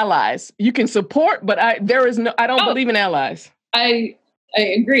like allies. You can support, but I don't believe in allies. I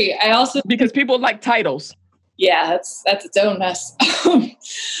agree. I also, because people like titles. Yeah, that's its own mess.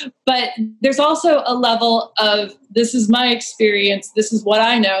 But there's also a level of, this is my experience, this is what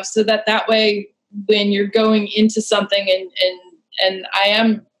I know, so that way when you're going into something and I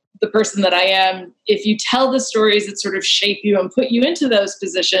am the person that I am, if you tell the stories that sort of shape you and put you into those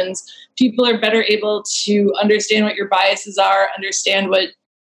positions, people are better able to understand what your biases are, understand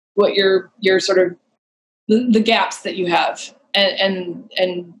what your sort of the gaps that you have, and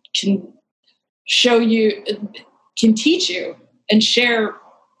can show you, can teach you and share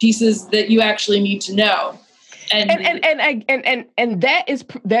pieces that you actually need to know. And that is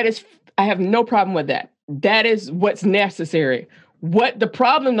I have no problem with that. That is what's necessary. What the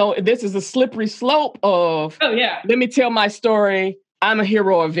problem, though, this is a slippery slope of, let me tell my story, I'm a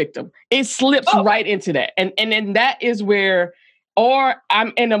hero or victim. It slips right into that. And then that is where, or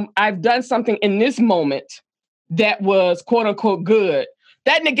I've done something in this moment that was quote unquote good.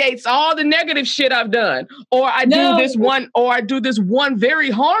 That negates all the negative shit I've done. Or I do this one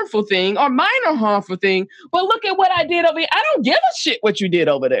very harmful thing or minor harmful thing. But look at what I did over here. I don't give a shit what you did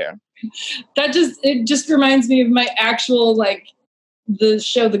over there. It just reminds me of my actual, the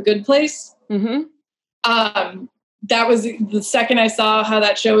show The Good Place. Mm-hmm. That was the second I saw how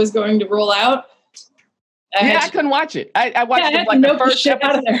that show was going to roll out. I couldn't watch it. I watched the first shit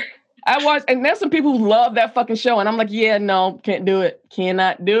out of there. I watched, and there's some people who love that fucking show, and I'm like, no, can't do it,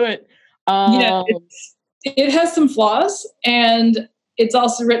 cannot do it. It has some flaws, and it's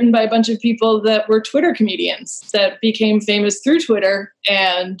also written by a bunch of people that were Twitter comedians that became famous through Twitter.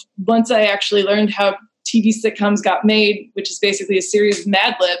 And once I actually learned how TV sitcoms got made, which is basically a series of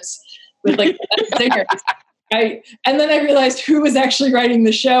Mad Libs with singers. And then I realized who was actually writing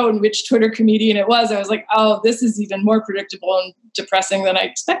the show and which Twitter comedian it was. I was like, oh, this is even more predictable and depressing than I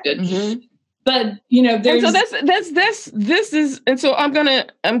expected. Mm-hmm. But there's this is, and so I'm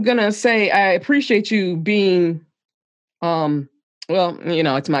gonna say I appreciate you being Well,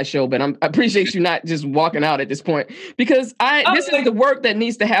 it's my show, but I appreciate you not just walking out at this point, because this is the work that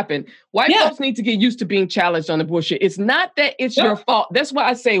needs to happen. White folks need to get used to being challenged on the bullshit. It's not that it's your fault. That's why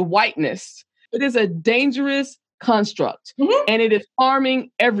I say whiteness. It is a dangerous construct, and it is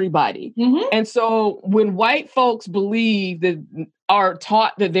harming everybody. And so when white folks are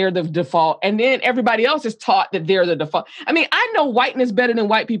taught that they're the default, and then everybody else is taught that they're the default. I mean, I know whiteness better than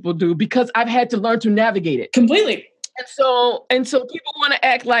white people do because I've had to learn to navigate it completely. And so people want to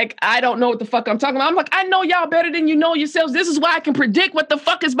act like I don't know what the fuck I'm talking about. I'm like, I know y'all better than you know yourselves. This is why I can predict what the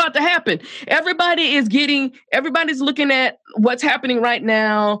fuck is about to happen. Everybody's looking at what's happening right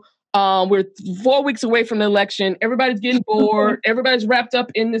now. We're 4 weeks away from the election. Everybody's getting bored. Everybody's wrapped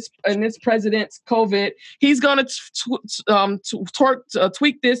up in this president's COVID. He's gonna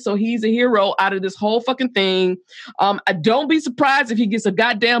tweak this so he's a hero out of this whole fucking thing. I don't be surprised if he gets a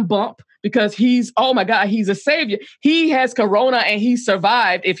goddamn bump, because oh my God, he's a savior. He has corona and he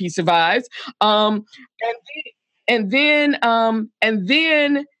survived, if he survives. And then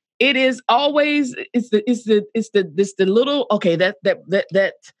it is always it's the little, okay,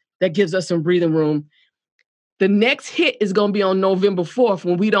 that gives us some breathing room. The next hit is going to be on November 4th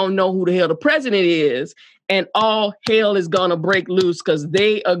when we don't know who the hell the president is, and all hell is going to break loose because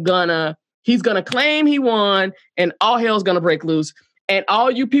he's going to claim he won, and all hell's going to break loose. And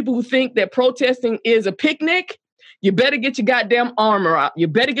all you people who think that protesting is a picnic, you better get your goddamn armor out. You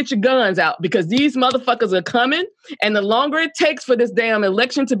better get your guns out, because these motherfuckers are coming. And the longer it takes for this damn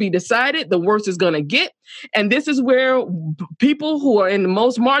election to be decided, the worse it's going to get. And this is where people who are in the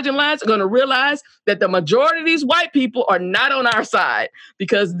most marginalized are going to realize that the majority of these white people are not on our side,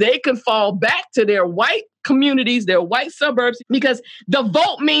 because they can fall back to their white communities, their white suburbs, because the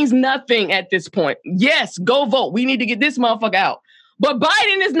vote means nothing at this point. Yes, go vote. We need to get this motherfucker out. But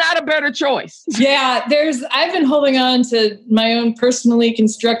Biden is not a better choice. Yeah, I've been holding on to my own personally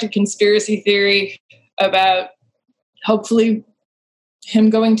constructed conspiracy theory about hopefully him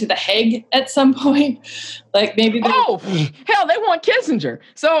going to The Hague at some point. Like maybe. Oh, hell, they want Kissinger.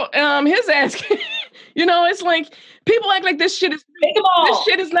 So his ass, it's like people act like this shit is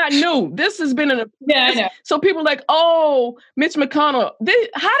not new. This has been I know. So people are like, oh, Mitch McConnell.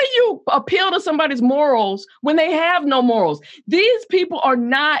 How do you appeal to somebody's morals when they have no morals? These people are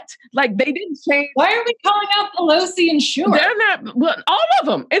not, like, they didn't change. Why are we calling out Pelosi and Schumer? They're not, well, all of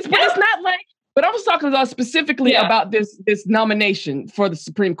them. But it's not like. But I was talking about specifically about this nomination for the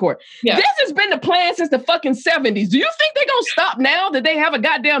Supreme Court. Yeah. This has been the plan since the fucking 70s. Do you think they're going to stop now that they have a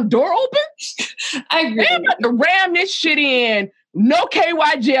goddamn door open? I agree. They're about to ram this shit in. No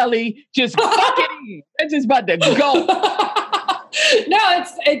KY jelly. Just fuck it in. They're just about to go. No,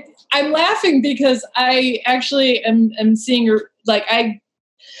 I'm laughing because I actually am seeing, like, I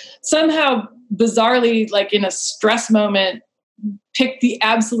somehow bizarrely, like in a stress moment, pick the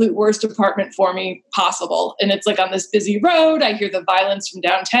absolute worst apartment for me possible. And it's like on this busy road. I hear the violence from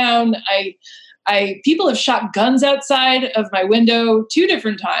downtown. People have shot guns outside of my window 2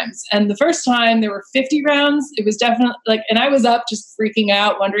 different times. And the first time there were 50 rounds. It was definitely like, and I was up just freaking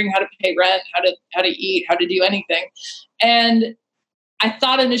out, wondering how to pay rent, how to eat, how to do anything. And I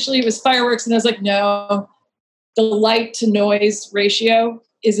thought initially it was fireworks, and I was like, no, the light to noise ratio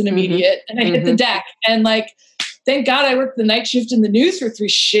isn't immediate. And I hit the deck, and like, thank God I worked the night shift in the news for 3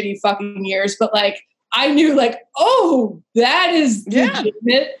 shitty fucking years. But like, I knew like, oh, that is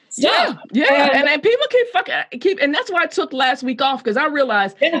legitimate stuff. Yeah. And people keep, and that's why I took last week off, because I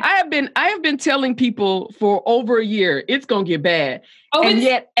realized I have been telling people for over a year, it's going to get bad. Oh, and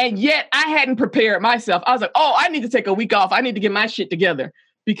yet I hadn't prepared myself. I was like, oh, I need to take a week off. I need to get my shit together.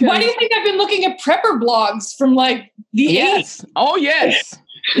 Because why do you think I've been looking at prepper blogs from like the 80s? Oh, yes.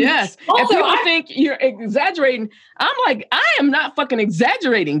 Yes. Also, and people think you're exaggerating. I'm like, I am not fucking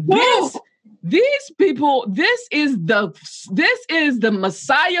exaggerating. These people, this is the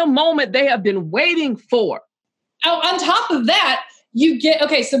Messiah moment they have been waiting for. Oh, on top of that,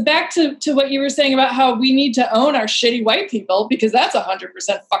 so back to what you were saying about how we need to own our shitty white people, because that's 100%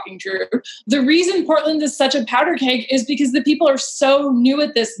 fucking true. The reason Portland is such a powder keg is because the people are so new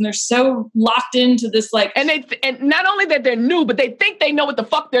at this, and they're so locked into this, like, and not only that they're new, but they think they know what the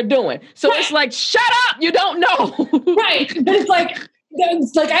fuck they're doing. So It's like, shut up, you don't know. Right. But it's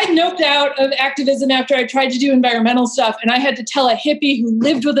like I noped out of activism after I tried to do environmental stuff, and I had to tell a hippie who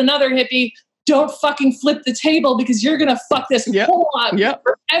lived with another hippie, don't fucking flip the table, because you're going to fuck this whole up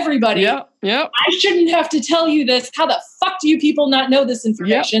for everybody. I shouldn't have to tell you this. How the fuck do you people not know this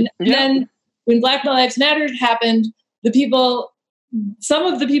information? And then when Black Lives Matter happened, the people some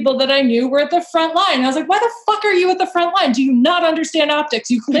of the people that I knew were at the front line. And I was like, why the fuck are you at the front line? Do you not understand optics?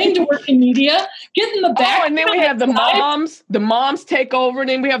 You claim to work in media. Get in the back. Oh, and then we have the moms. The moms take over. And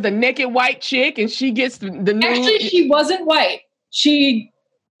then we have the naked white chick, and she gets the new. Actually, she wasn't white. She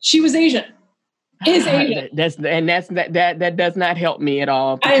was Asian. Is Asian. That does not help me at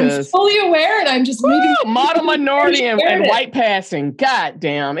all. I am fully aware, and I'm just moving model minority and white passing. God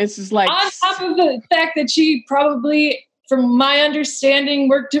damn, it's just like on top of the fact that she probably, from my understanding,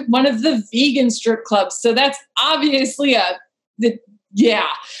 worked at one of the vegan strip clubs. So that's obviously yeah.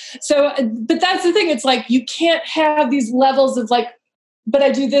 So, but that's the thing. It's like you can't have these levels of like, but I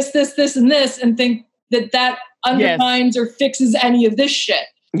do this, and this, and think that undermines or fixes any of this shit.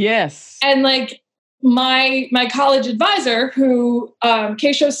 Yes. And like my college advisor, who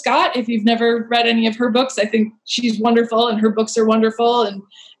Keisho Scott, if you've never read any of her books, I think she's wonderful and her books are wonderful. And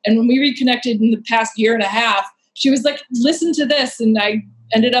when we reconnected in the past year and a half, she was like, listen to this. And I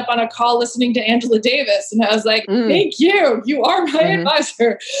ended up on a call listening to Angela Davis. And I was like, thank you. You are my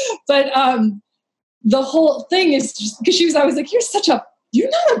advisor. But the whole thing is just because I was like, you're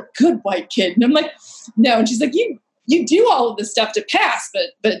not a good white kid. And I'm like, no. And she's like, you do all of this stuff to pass,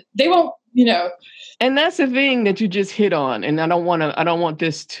 but they won't, you know. And that's the thing that you just hit on. And I don't want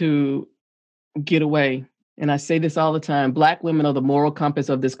this to get away. And I say this all the time. Black women are the moral compass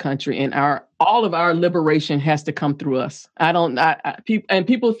of this country, and all of our liberation has to come through us.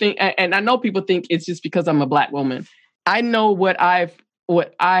 People think, and I know people think it's just because I'm a Black woman. I know what I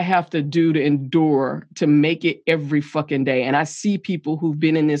have to do to endure to make it every fucking day. And I see people who've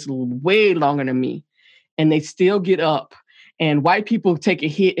been in this way longer than me, and they still get up. And white people take a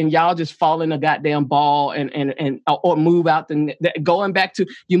hit, and y'all just fall in a goddamn ball or move out. Going back to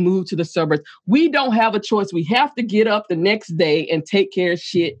you move to the suburbs. We don't have a choice. We have to get up the next day and take care of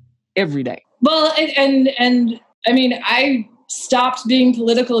shit every day. Well, and I mean, I stopped being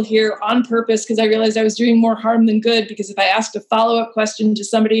political here on purpose because I realized I was doing more harm than good. Because if I asked a follow-up question to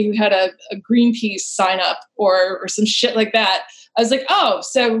somebody who had a Greenpeace sign up or some shit like that, I was like, oh,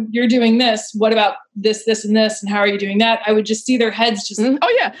 so you're doing this. What about this, and this? And how are you doing that? I would just see their heads just...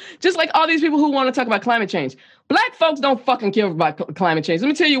 Oh, yeah. Just like all these people who want to talk about climate change. Black folks don't fucking care about climate change. Let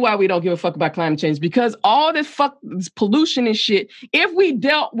me tell you why we don't give a fuck about climate change. Because all this pollution and shit, if we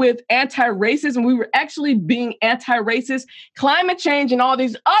dealt with anti-racism, we were actually being anti-racist, climate change and all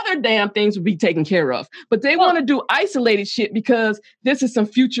these other damn things would be taken care of. But they want to do isolated shit because this is some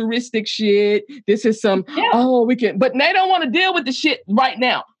futuristic shit. This is some, we can... But they don't want to deal with the shit right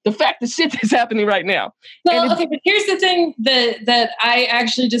now. The fact that shit is happening right now. Well, okay, but here's the thing that I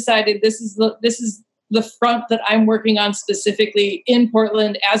actually decided this is the front that I'm working on specifically in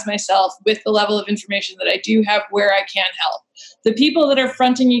Portland as myself with the level of information that I do have where I can help. The people that are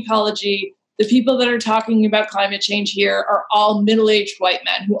fronting ecology, the people that are talking about climate change here are all middle-aged white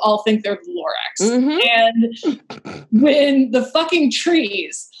men who all think they're the Lorax. And when the fucking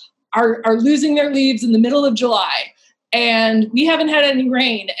trees are losing their leaves in the middle of July, and we haven't had any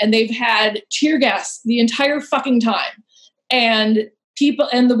rain, and they've had tear gas the entire fucking time. And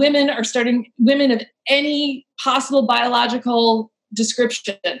the women are women of any possible biological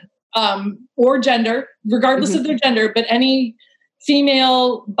description or gender, regardless of their gender, but any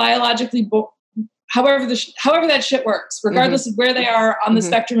female biologically, however that shit works, regardless of where they are on the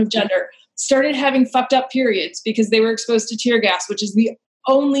spectrum of gender, started having fucked up periods because they were exposed to tear gas, which is the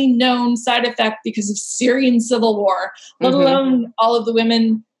only known side effect because of Syrian civil war, let alone all of the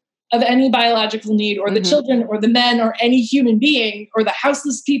women of any biological need, or the children, or the men, or any human being, or the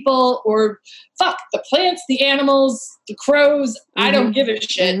houseless people, or the plants, the animals, the crows. I don't give a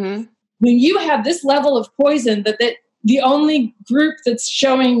shit. When you have this level of poison, that the only group that's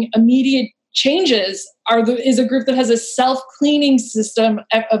showing immediate changes is a group that has a self-cleaning system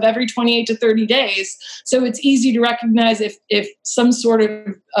of every 28 to 30 days. So it's easy to recognize if some sort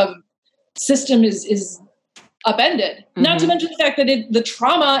of system is upended. Not to mention the fact that the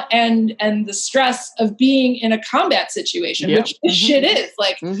trauma and the stress of being in a combat situation, which this shit is.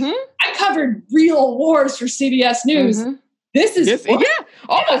 Like, I covered real wars for CBS News. This is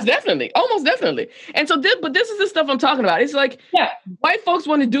almost definitely. And so but this is the stuff I'm talking about. It's like white folks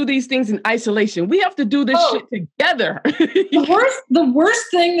want to do these things in isolation. We have to do this shit together. The worst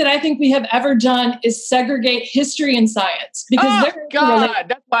thing that I think we have ever done is segregate history and science. Because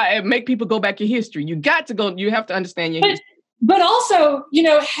that's why I make people go back to history. You have to understand your history. But also,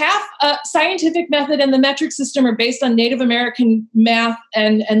 half scientific method and the metric system are based on Native American math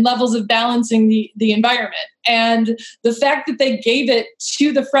and levels of balancing the environment. And the fact that they gave it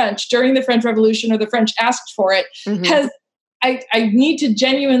to the French during the French Revolution, or the French asked for it, has I need to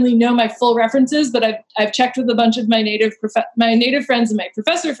genuinely know my full references, but I've checked with a bunch of my native friends and my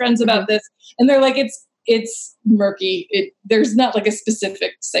professor friends about this, and they're like, it's murky. There's not like a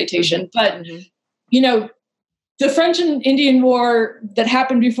specific citation, but the French and Indian War that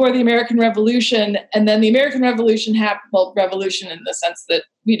happened before the American Revolution, and then the American Revolution happened. Well, revolution in the sense that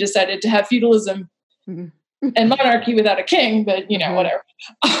we decided to have feudalism and monarchy without a king, but whatever.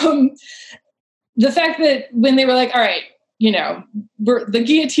 The fact that when they were like, all right, the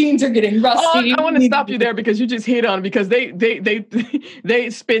guillotines are getting rusty. I want to stop you there because you just hit on it, because they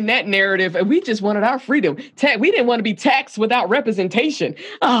spin that narrative, and we just wanted our freedom. We didn't want to be taxed without representation.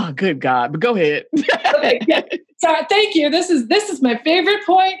 Oh, good God! But go ahead. Okay, yeah. Sorry, thank you. This is my favorite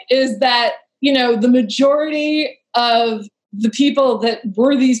point. Is that the majority of the people that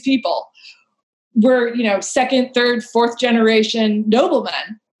were these people were second, third, fourth generation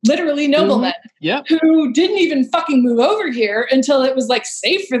noblemen. Literally noblemen who didn't even fucking move over here until it was like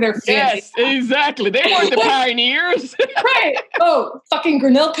safe for their family. Yes, exactly. They weren't the pioneers. Right. Oh, fucking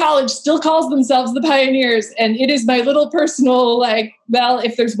Grinnell College still calls themselves the pioneers. And it is my little personal,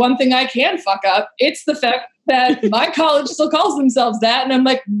 if there's one thing I can fuck up, it's the fact that my college still calls themselves that. And I'm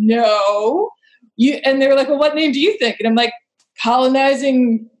like, no. And they were like, well, what name do you think? And I'm like,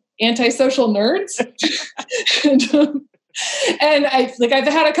 colonizing antisocial nerds. And I've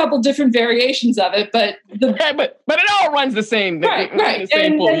had a couple different variations of it, but it all runs the same. Right.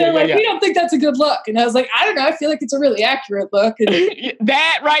 And they're like, we don't think that's a good look. And I was like, I don't know. I feel like it's a really accurate look. And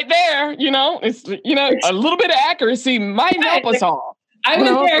that right there, it's a little bit of accuracy might help us all. I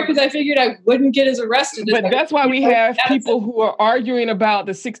went there because I figured I wouldn't get as arrested. But that's why we have people who are arguing about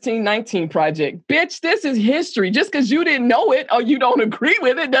the 1619 Project. Bitch, this is history. Just because you didn't know it or you don't agree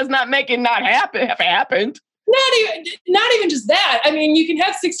with it does not make it not have happened. Not even just that. I mean, you can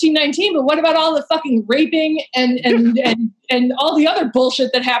have 1619, but what about all the fucking raping and all the other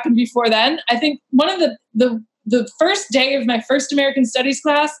bullshit that happened before then? I think one of the first day of my first American Studies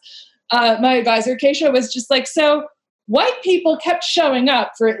class, my advisor, Keisha, was just like, so white people kept showing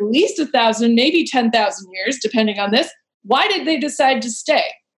up for at least 1,000, maybe 10,000 years, depending on this. Why did they decide to stay?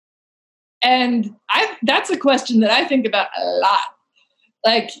 And that's a question that I think about a lot.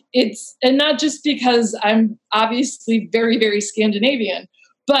 And not just because I'm obviously very, very Scandinavian,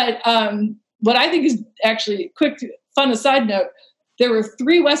 but what I think is actually quick, fun aside note, there were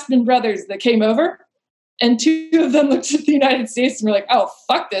 3 Westman brothers that came over, and 2 of them looked at the United States and were like, oh,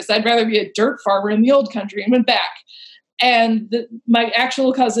 fuck this. I'd rather be a dirt farmer in the old country, and went back. And my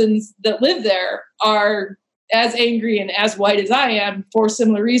actual cousins that live there are as angry and as white as I am for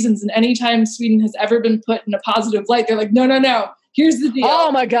similar reasons. And anytime Sweden has ever been put in a positive light, they're like, no. Here's the deal.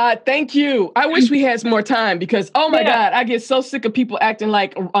 Oh my God, thank you. I wish we had some more time because, God, I get so sick of people acting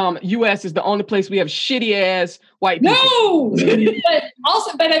like U.S. is the only place we have shitty ass white people. No,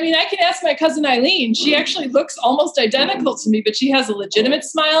 but I mean, I can ask my cousin Eileen. She actually looks almost identical to me, but she has a legitimate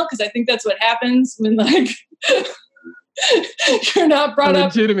smile because I think that's what happens when you're not brought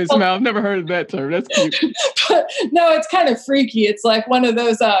up. Legitimate smile. I've never heard of that term. That's cute. But no, it's kind of freaky. It's like one of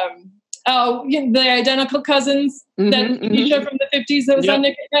those. The identical cousins that TV show from the 50s that was on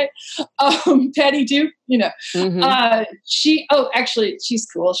Nick at Night. Patty Duke, she's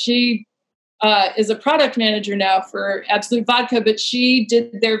cool. She is a product manager now for Absolut Vodka, but she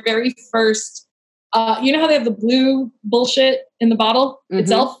did their very first, how they have the blue bullshit in the bottle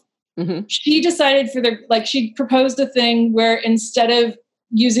itself? Mm-hmm. She decided she proposed a thing where instead of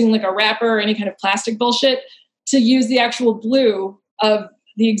using like a wrapper or any kind of plastic bullshit, to use the actual blue of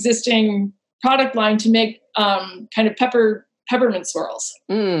the existing product line to make kind of peppermint swirls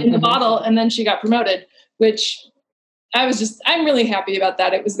in the bottle. And then she got promoted, which I'm really happy about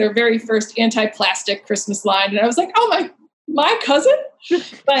that. It was their very first anti-plastic Christmas line. And I was like, oh my cousin?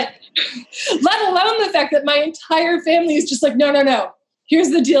 But let alone the fact that my entire family is just like, no. Here's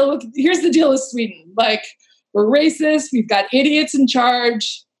the deal with Sweden. Like, we're racist. We've got idiots in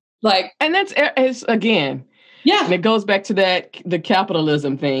charge. And that's again, yeah. And it goes back to the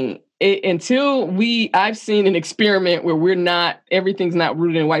capitalism thing. I've seen an experiment where everything's not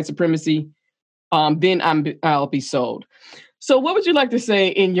rooted in white supremacy, then I'll be sold. So what would you like to say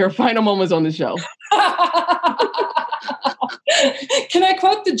in your final moments on the show? Can I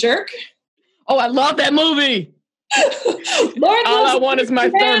quote The Jerk? Oh, I love that movie. All I want is my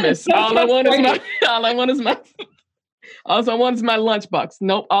thermos. All I want is my lunchbox.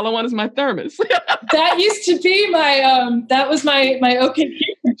 Nope. All I want is my thermos. That used to be that was my okay.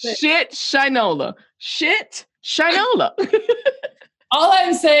 Shit, Shinola. All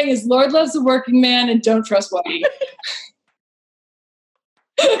I'm saying is Lord loves a working man and don't trust Whitey.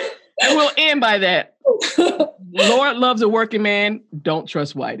 And we'll end by that. Lord loves a working man. Don't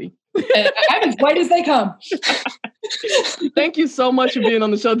trust Whitey. I'm as white as they come. Thank you so much for being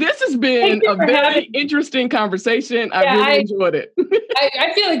on the show. This has been a very interesting conversation. I really enjoyed it.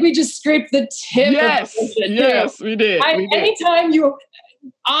 I feel like we just scraped the tip. Yes, we did. Anytime you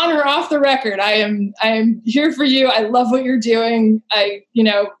on or off the record, I am here for you. I love what you're doing.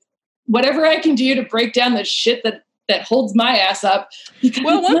 Whatever I can do to break down the shit that holds my ass up.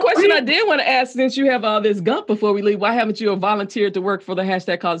 Well, one question I did want to ask, since you have all this gump before we leave, why haven't you volunteered to work for the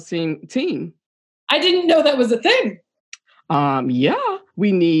Hashtag Cause the Scene team? I didn't know that was a thing. Yeah,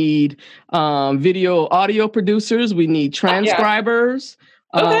 we need video, audio producers. We need transcribers.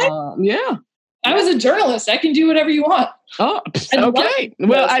 Okay. Yeah. I was a journalist. I can do whatever you want. Oh, okay.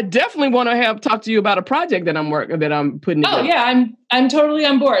 Well, I definitely want to talk to you about a project that I'm putting together. Oh yeah, I'm totally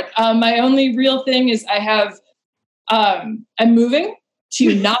on board. My only real thing is I have. I'm moving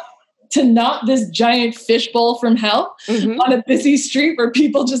to not this giant fishbowl from hell on a busy street where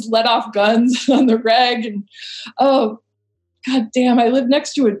people just let off guns on the reg. And oh, God damn, I live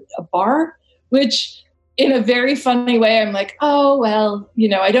next to a bar, which in a very funny way, I'm like, oh, well,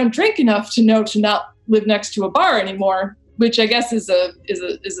 I don't drink enough to know to not live next to a bar anymore, which I guess is a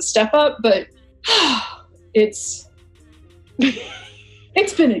step up, but it's been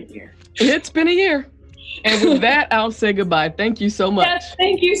a year. It's been a year. And with that, I'll say goodbye. Thank you so much. Yes,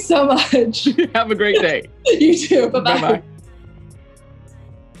 thank you so much. Have a great day. You too. Bye-bye. Bye-bye.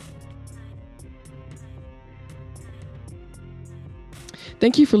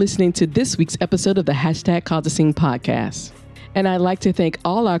 Thank you for listening to this week's episode of the Hashtag Cause the Scene podcast. And I'd like to thank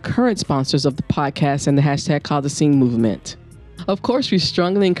all our current sponsors of the podcast and the Hashtag Cause the Scene movement. Of course, we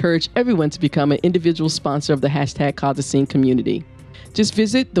strongly encourage everyone to become an individual sponsor of the Hashtag Cause the Scene community. Just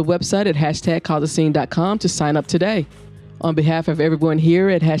visit the website at hashtagcausethescene.com to sign up today. On behalf of everyone here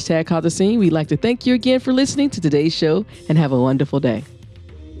at Hashtag Cause the Scene, we'd like to thank you again for listening to today's show and have a wonderful day.